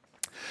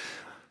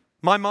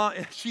 My mom,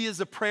 she is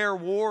a prayer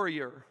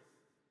warrior.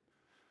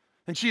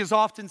 And she has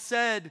often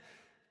said,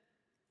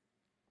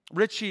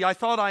 Richie, I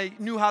thought I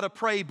knew how to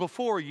pray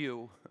before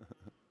you,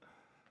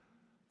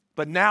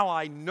 but now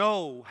I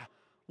know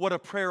what a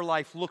prayer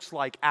life looks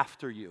like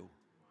after you.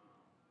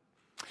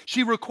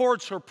 She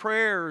records her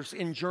prayers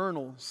in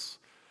journals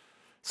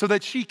so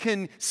that she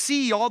can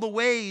see all the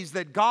ways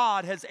that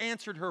God has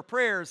answered her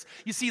prayers.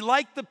 You see,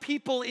 like the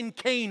people in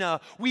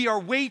Cana, we are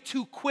way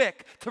too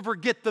quick to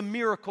forget the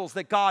miracles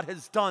that God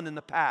has done in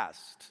the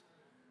past.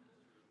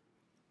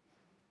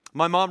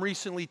 My mom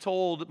recently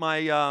told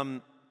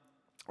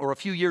a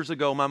few years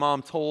ago, my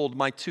mom told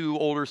my two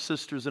older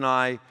sisters and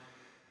I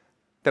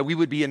that we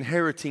would be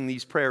inheriting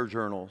these prayer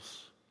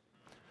journals.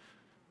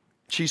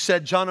 She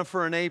said,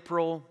 Jennifer and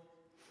April,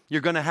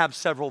 you're going to have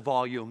several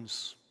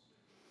volumes.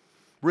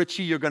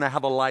 Richie, you're going to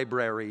have a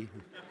library.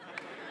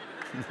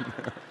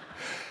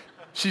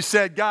 She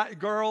said,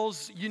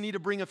 girls, you need to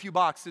bring a few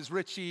boxes.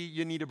 Richie,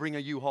 you need to bring a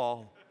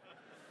U-Haul.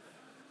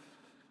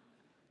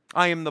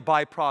 I am the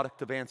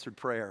byproduct of answered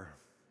prayer.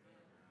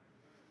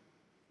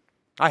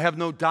 I have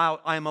no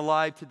doubt I am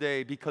alive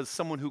today because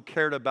someone who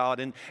cared about.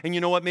 And you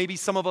know what? Maybe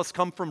some of us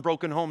come from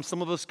broken homes. Some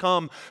of us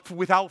come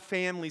without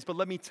families. But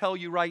let me tell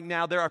you right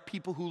now, there are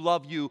people who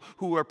love you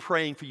who are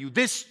praying for you.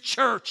 This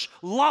church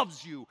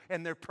loves you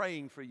and they're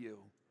praying for you.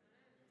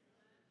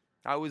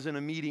 I was in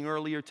a meeting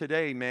earlier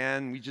today,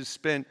 man.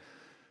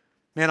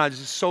 I was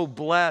just so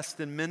blessed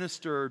and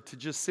ministered to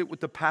just sit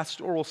with the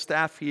pastoral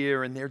staff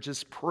here and they're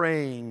just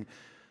praying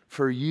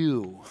for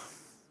you.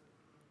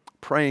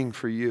 Praying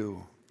for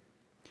you.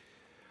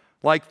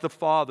 Like the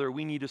Father,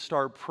 we need to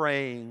start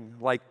praying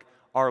like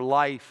our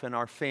life and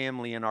our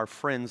family and our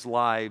friends'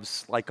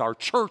 lives, like our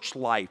church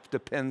life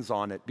depends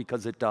on it,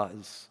 because it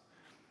does.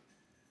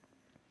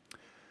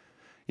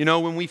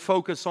 When we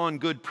focus on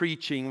good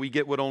preaching, we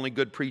get what only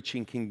good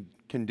preaching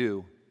can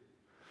do.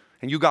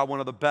 And you got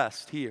one of the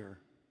best here.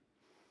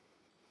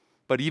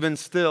 But even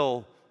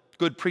still,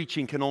 good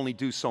preaching can only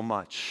do so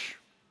much.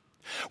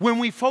 When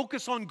we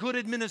focus on good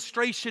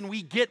administration,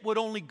 we get what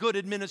only good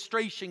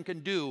administration can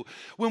do.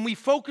 When we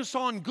focus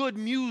on good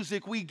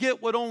music, we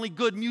get what only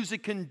good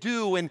music can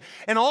do. And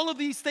all of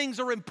these things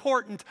are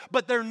important,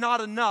 but they're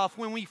not enough.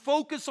 When we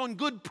focus on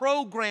good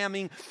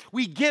programming,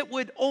 we get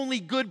what only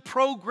good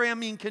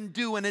programming can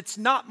do, and it's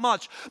not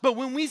much. But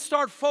when we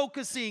start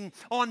focusing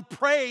on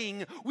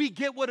praying, we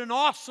get what an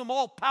awesome,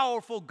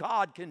 all-powerful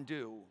God can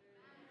do.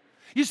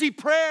 You see,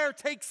 prayer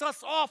takes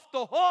us off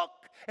the hook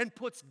and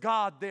puts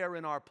God there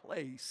in our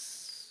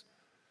place.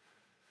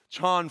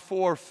 John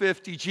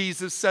 4:50,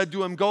 Jesus said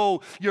to him,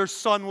 go, your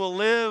son will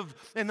live.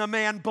 And the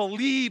man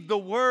believed the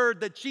word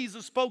that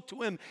Jesus spoke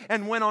to him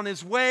and went on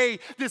his way.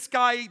 This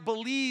guy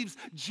believes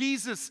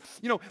Jesus.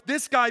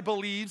 This guy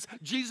believes.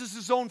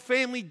 Jesus' own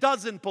family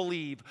doesn't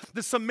believe.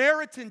 The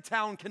Samaritan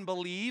town can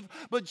believe,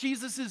 but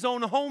Jesus'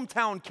 own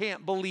hometown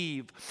can't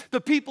believe.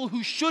 The people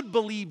who should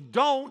believe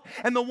don't,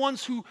 and the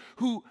ones who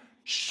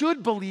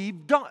should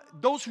believe don't.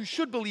 Those who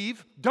should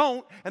believe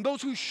don't, and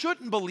those who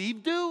shouldn't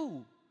believe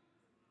do.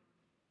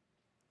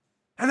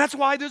 And that's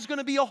why there's going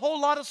to be a whole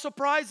lot of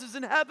surprises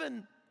in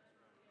heaven.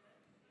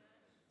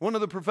 One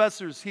of the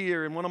professors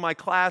here in one of my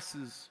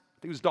classes, I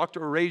think it was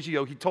Dr.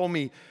 Orazio, he told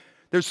me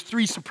there's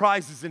 3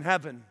 surprises in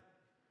heaven.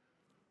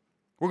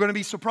 We're going to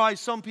be surprised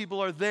some people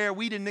are there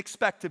we didn't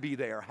expect to be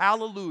there.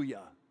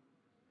 Hallelujah.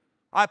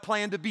 I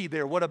plan to be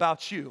there. What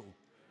about you?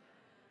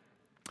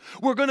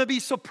 We're going to be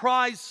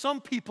surprised some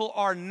people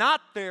are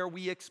not there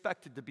we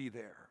expected to be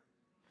there.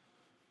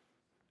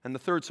 And the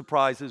third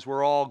surprise is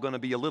we're all going to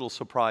be a little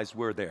surprised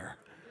we're there.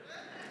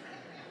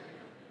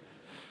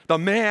 The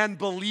man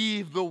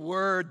believed the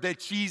word that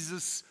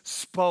Jesus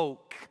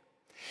spoke,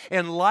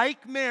 and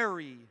like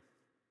Mary,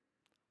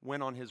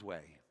 went on his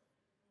way.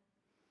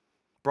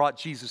 Brought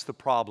Jesus the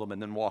problem and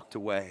then walked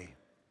away.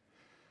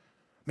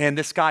 Man,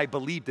 this guy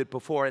believed it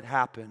before it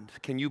happened.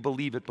 Can you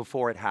believe it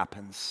before it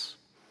happens?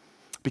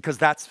 Because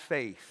that's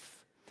faith.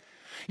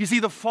 You see,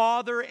 the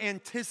Father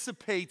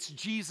anticipates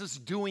Jesus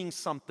doing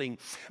something.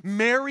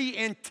 Mary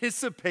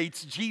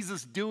anticipates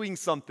Jesus doing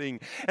something.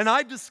 And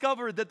I've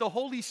discovered that the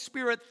Holy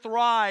Spirit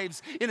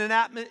thrives in an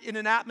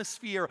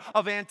atmosphere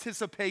of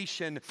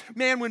anticipation.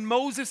 Man, when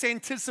Moses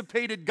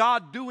anticipated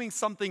God doing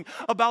something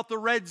about the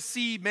Red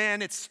Sea,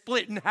 man, it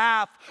split in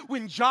half.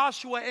 When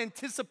Joshua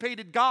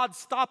anticipated God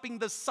stopping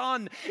the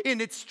sun in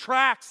its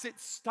tracks, it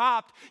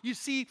stopped. You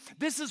see,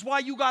 this is why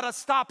you got to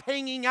stop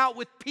hanging out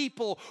with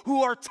people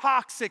who are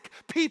toxic,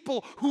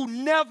 people who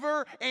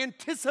never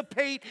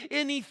anticipate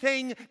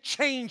anything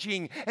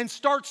changing, and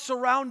start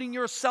surrounding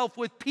yourself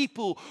with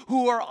people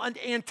who are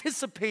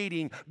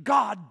anticipating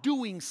God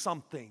doing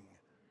something.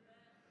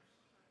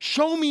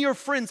 Show me your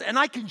friends and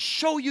I can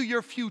show you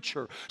your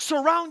future.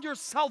 Surround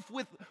yourself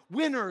with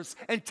winners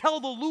and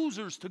tell the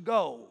losers to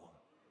go.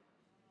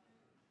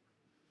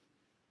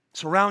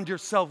 Surround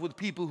yourself with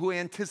people who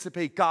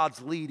anticipate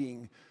God's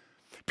leading.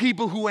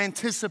 People who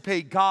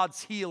anticipate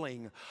God's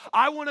healing.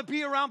 I want to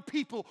be around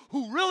people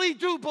who really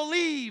do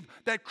believe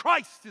that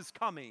Christ is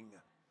coming.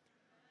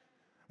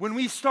 When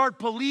we start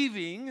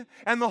believing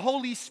and the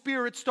Holy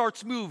Spirit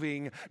starts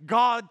moving,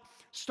 God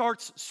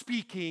starts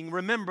speaking.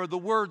 Remember, the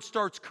Word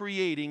starts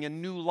creating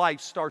and new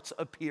life starts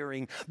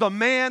appearing. The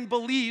man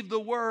believed the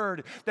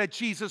word that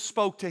Jesus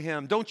spoke to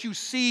him. Don't you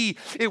see?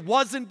 It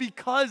wasn't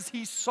because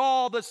he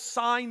saw the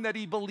sign that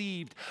he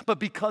believed, but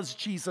because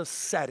Jesus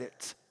said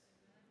it.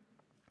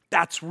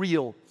 That's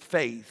real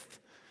faith.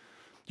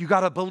 You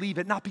got to believe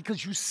it, not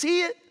because you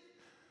see it,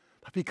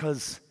 but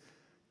because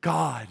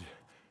God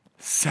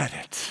said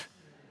it.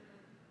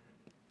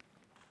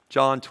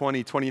 John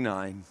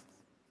 20:29.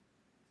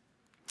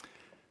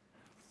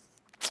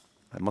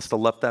 I must have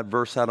left that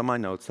verse out of my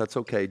notes. That's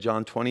okay.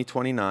 John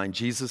 20:29.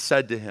 Jesus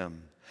said to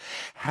him,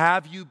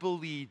 "Have you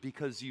believed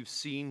because you've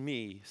seen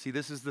me?" See,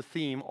 this is the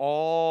theme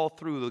all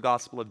through the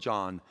Gospel of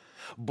John.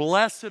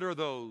 Blessed are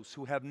those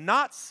who have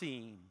not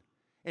seen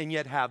and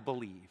yet have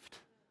believed.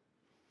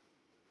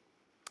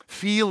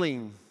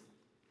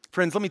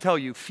 Friends, let me tell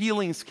you,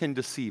 feelings can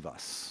deceive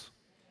us.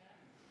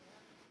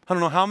 I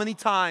don't know how many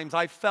times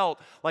I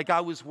felt like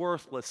I was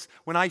worthless,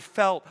 when I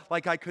felt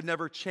like I could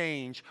never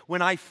change,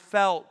 when I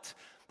felt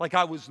like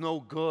I was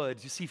no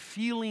good. You see,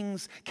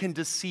 feelings can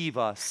deceive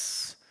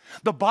us.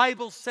 The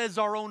Bible says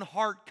our own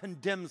heart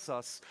condemns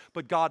us,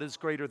 but God is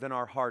greater than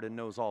our heart and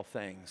knows all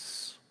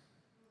things.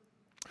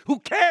 Who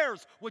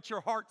cares what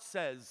your heart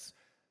says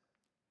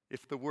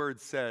if the Word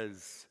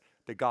says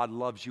that God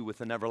loves you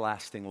with an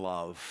everlasting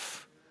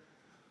love?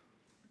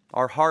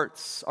 Our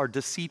hearts are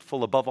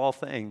deceitful above all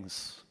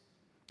things.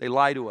 They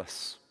lie to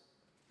us.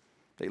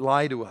 They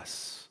lie to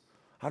us.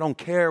 I don't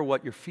care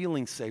what your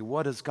feelings say.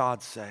 What does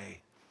God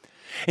say?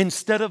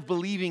 Instead of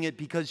believing it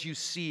because you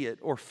see it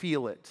or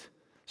feel it,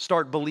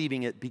 start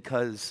believing it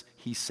because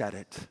He said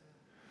it.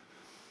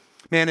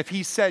 Man, if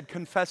He said,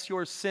 confess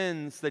your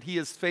sins, that He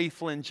is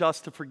faithful and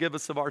just to forgive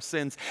us of our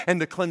sins and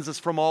to cleanse us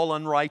from all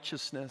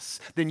unrighteousness,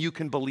 then you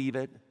can believe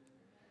it.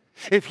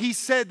 If He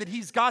said that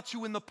He's got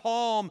you in the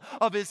palm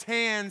of His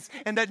hands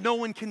and that no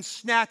one can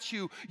snatch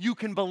you, you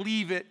can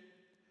believe it.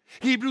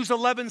 Hebrews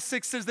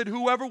 11:6 says that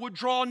whoever would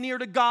draw near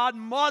to God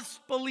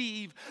must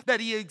believe that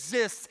He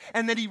exists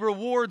and that He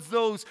rewards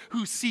those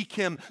who seek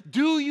Him.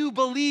 Do you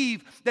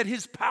believe that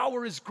His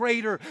power is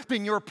greater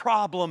than your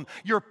problem,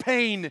 your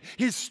pain?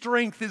 His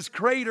strength is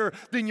greater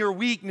than your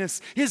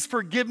weakness. His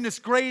forgiveness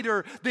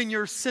greater than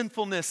your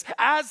sinfulness.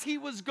 As He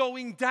was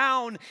going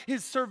down,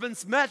 His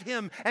servants met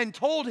Him and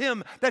told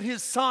Him that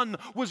His son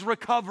was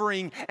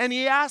recovering. And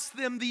He asked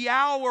them the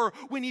hour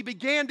when He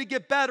began to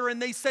get better.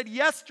 And they said,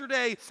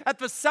 yesterday at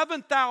the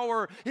 7th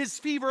hour, his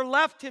fever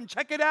left him.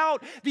 Check it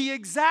out. The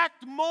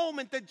exact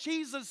moment that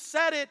Jesus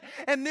said it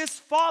and this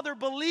father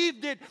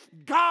believed it,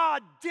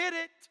 God did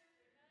it.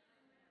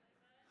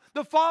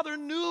 The father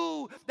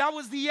knew that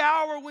was the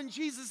hour when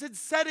Jesus had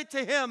said it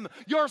to him.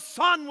 Your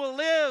son will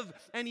live.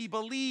 And he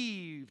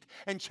believed.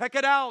 And check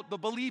it out. The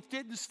belief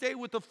didn't stay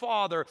with the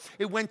father.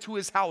 It went to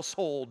his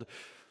household.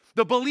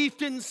 The belief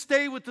didn't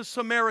stay with the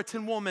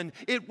Samaritan woman.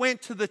 It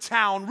went to the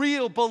town.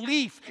 Real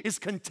belief is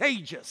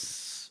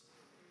contagious.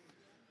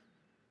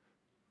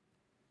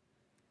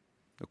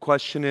 The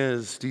question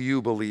is, do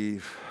you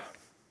believe?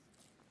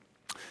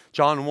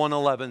 John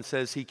 1:11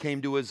 says He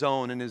came to His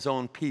own and His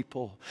own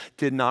people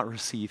did not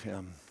receive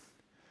Him.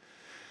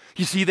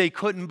 You see, they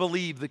couldn't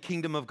believe the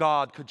kingdom of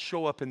God could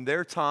show up in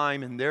their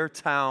time, in their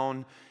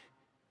town,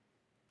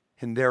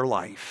 in their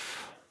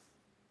life.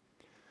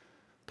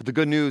 But the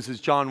good news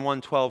is John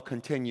 1:12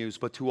 continues,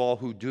 but to all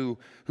who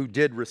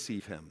did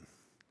receive him,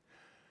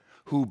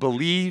 who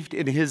believed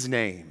in his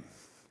name,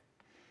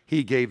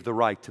 he gave the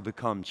right to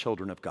become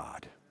children of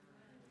God.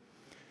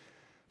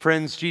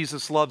 Friends,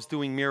 Jesus loves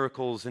doing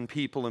miracles in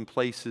people and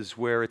places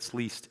where it's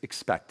least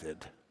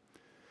expected.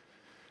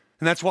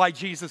 And that's why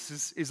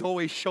Jesus is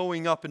always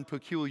showing up in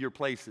peculiar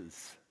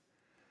places.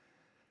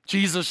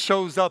 Jesus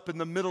shows up in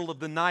the middle of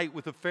the night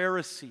with a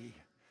Pharisee.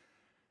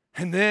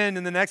 And then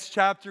in the next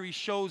chapter, he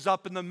shows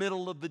up in the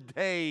middle of the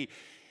day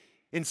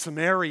in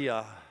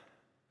Samaria.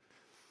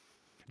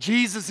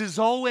 Jesus is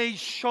always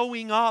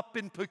showing up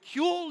in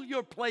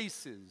peculiar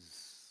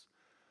places,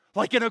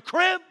 like in a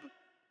crib,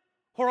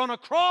 or on a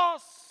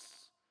cross,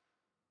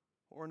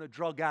 or in a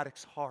drug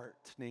addict's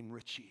heart named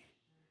Richie.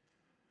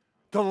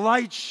 The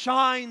light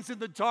shines in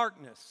the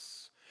darkness,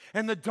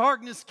 and the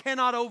darkness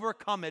cannot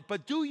overcome it.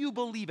 But do you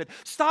believe it?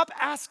 Stop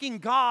asking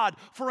God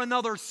for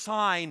another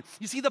sign.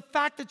 You see, the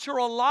fact that you're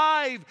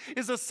alive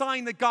is a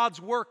sign that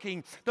God's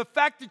working. The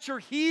fact that you're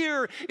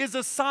here is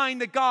a sign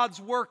that God's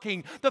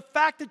working. The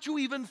fact that you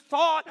even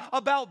thought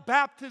about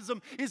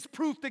baptism is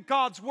proof that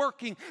God's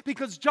working.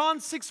 Because John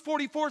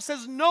 6:44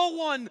 says, no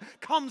one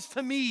comes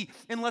to me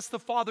unless the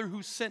Father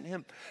who sent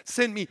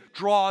me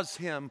draws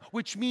him.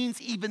 Which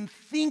means even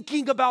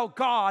thinking about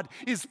God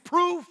is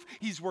proof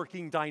he's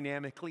working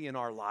dynamically in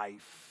our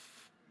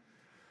life.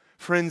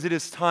 Friends, it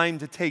is time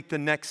to take the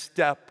next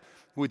step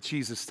with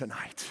Jesus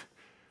tonight.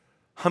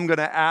 I'm going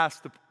to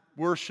ask the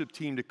worship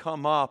team to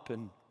come up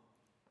and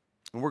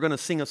we're going to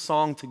sing a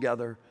song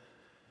together.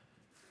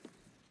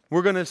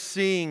 We're going to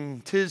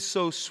sing, "'Tis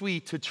So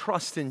Sweet to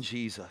Trust in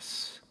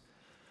Jesus."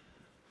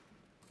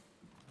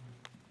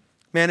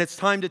 Man, it's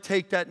time to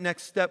take that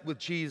next step with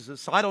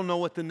Jesus. I don't know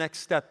what the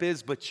next step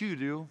is, but you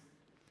do.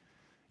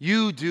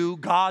 You do.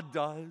 God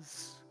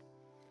does.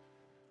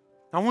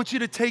 I want you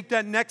to take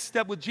that next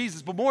step with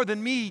Jesus. But more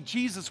than me,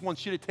 Jesus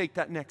wants you to take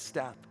that next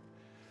step.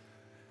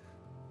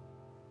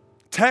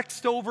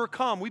 Text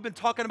overcome. We've been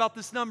talking about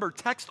this number.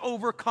 Text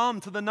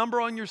overcome to the number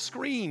on your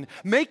screen.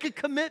 Make a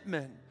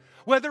commitment.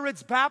 Whether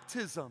it's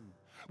baptism,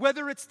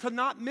 whether it's to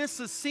not miss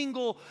a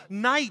single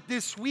night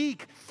this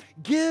week,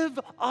 give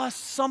us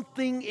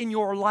something in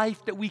your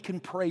life that we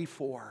can pray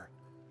for.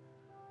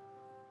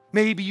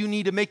 Maybe you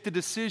need to make the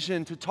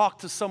decision to talk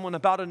to someone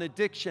about an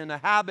addiction, a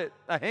habit,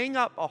 a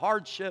hang-up, a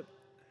hardship.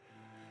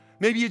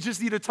 Maybe you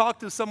just need to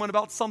talk to someone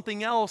about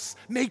something else.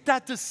 Make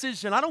that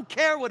decision. I don't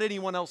care what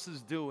anyone else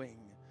is doing.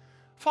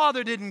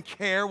 Father didn't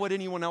care what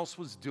anyone else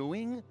was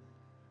doing.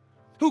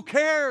 Who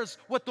cares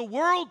what the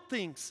world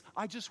thinks?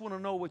 I just want to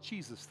know what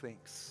Jesus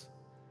thinks.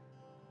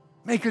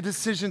 Make a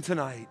decision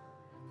tonight.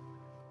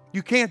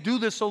 You can't do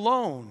this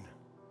alone.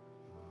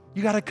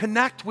 You got to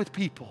connect with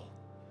people.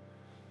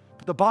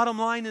 But the bottom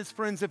line is,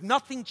 friends, if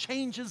nothing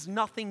changes,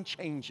 nothing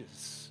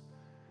changes.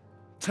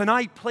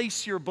 Tonight,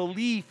 place your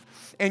belief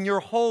and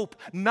your hope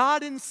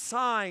not in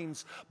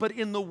signs, but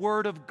in the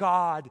Word of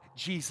God,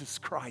 Jesus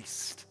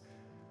Christ.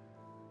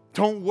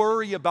 Don't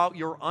worry about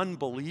your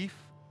unbelief.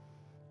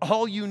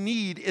 All you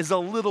need is a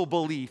little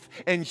belief,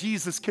 and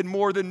Jesus can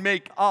more than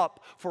make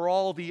up for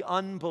all the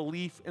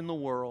unbelief in the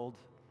world.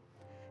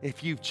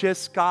 If you've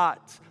just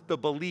got the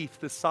belief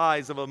the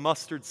size of a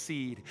mustard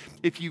seed,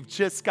 if you've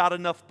just got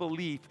enough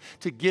belief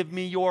to give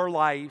me your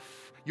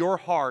life, your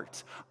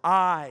heart,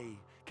 I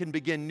can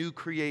begin new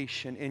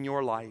creation in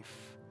your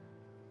life.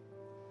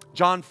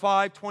 John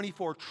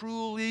 5:24,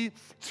 truly,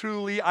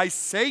 truly, I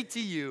say to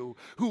you,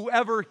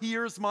 whoever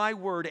hears my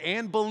word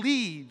and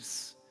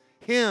believes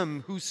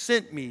him who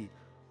sent me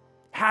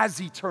has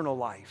eternal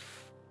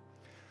life.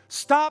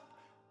 Stop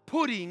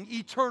putting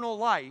eternal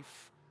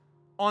life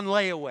on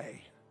layaway.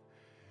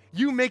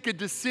 You make a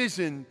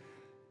decision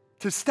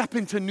to step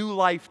into new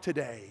life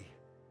today.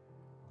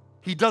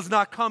 He does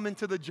not come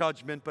into the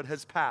judgment, but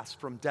has passed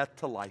from death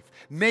to life.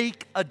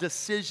 Make a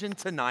decision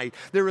tonight.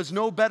 There is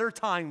no better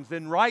time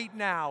than right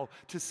now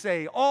to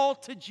say, all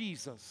to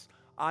Jesus,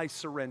 I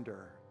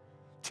surrender.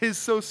 'Tis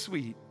so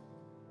sweet,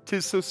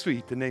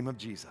 the name of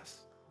Jesus.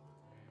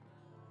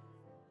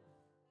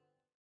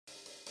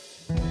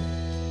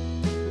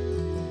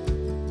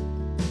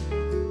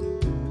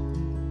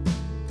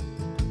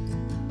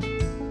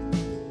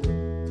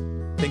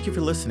 Thank you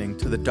for listening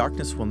to The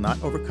Darkness Will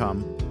Not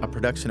Overcome, a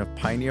production of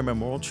Pioneer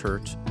Memorial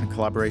Church in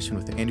collaboration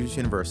with Andrews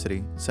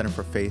University Center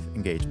for Faith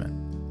Engagement.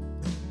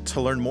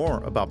 To learn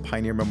more about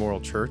Pioneer Memorial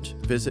Church,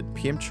 visit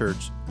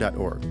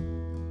pmchurch.org.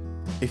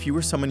 If you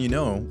or someone you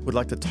know would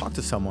like to talk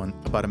to someone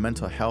about a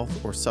mental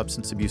health or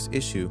substance abuse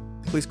issue,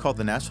 please call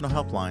the National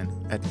Helpline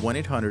at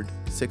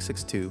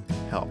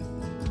 1-800-662-HELP.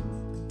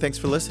 Thanks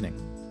for listening.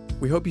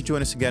 We hope you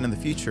join us again in the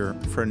future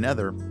for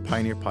another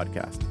Pioneer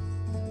podcast.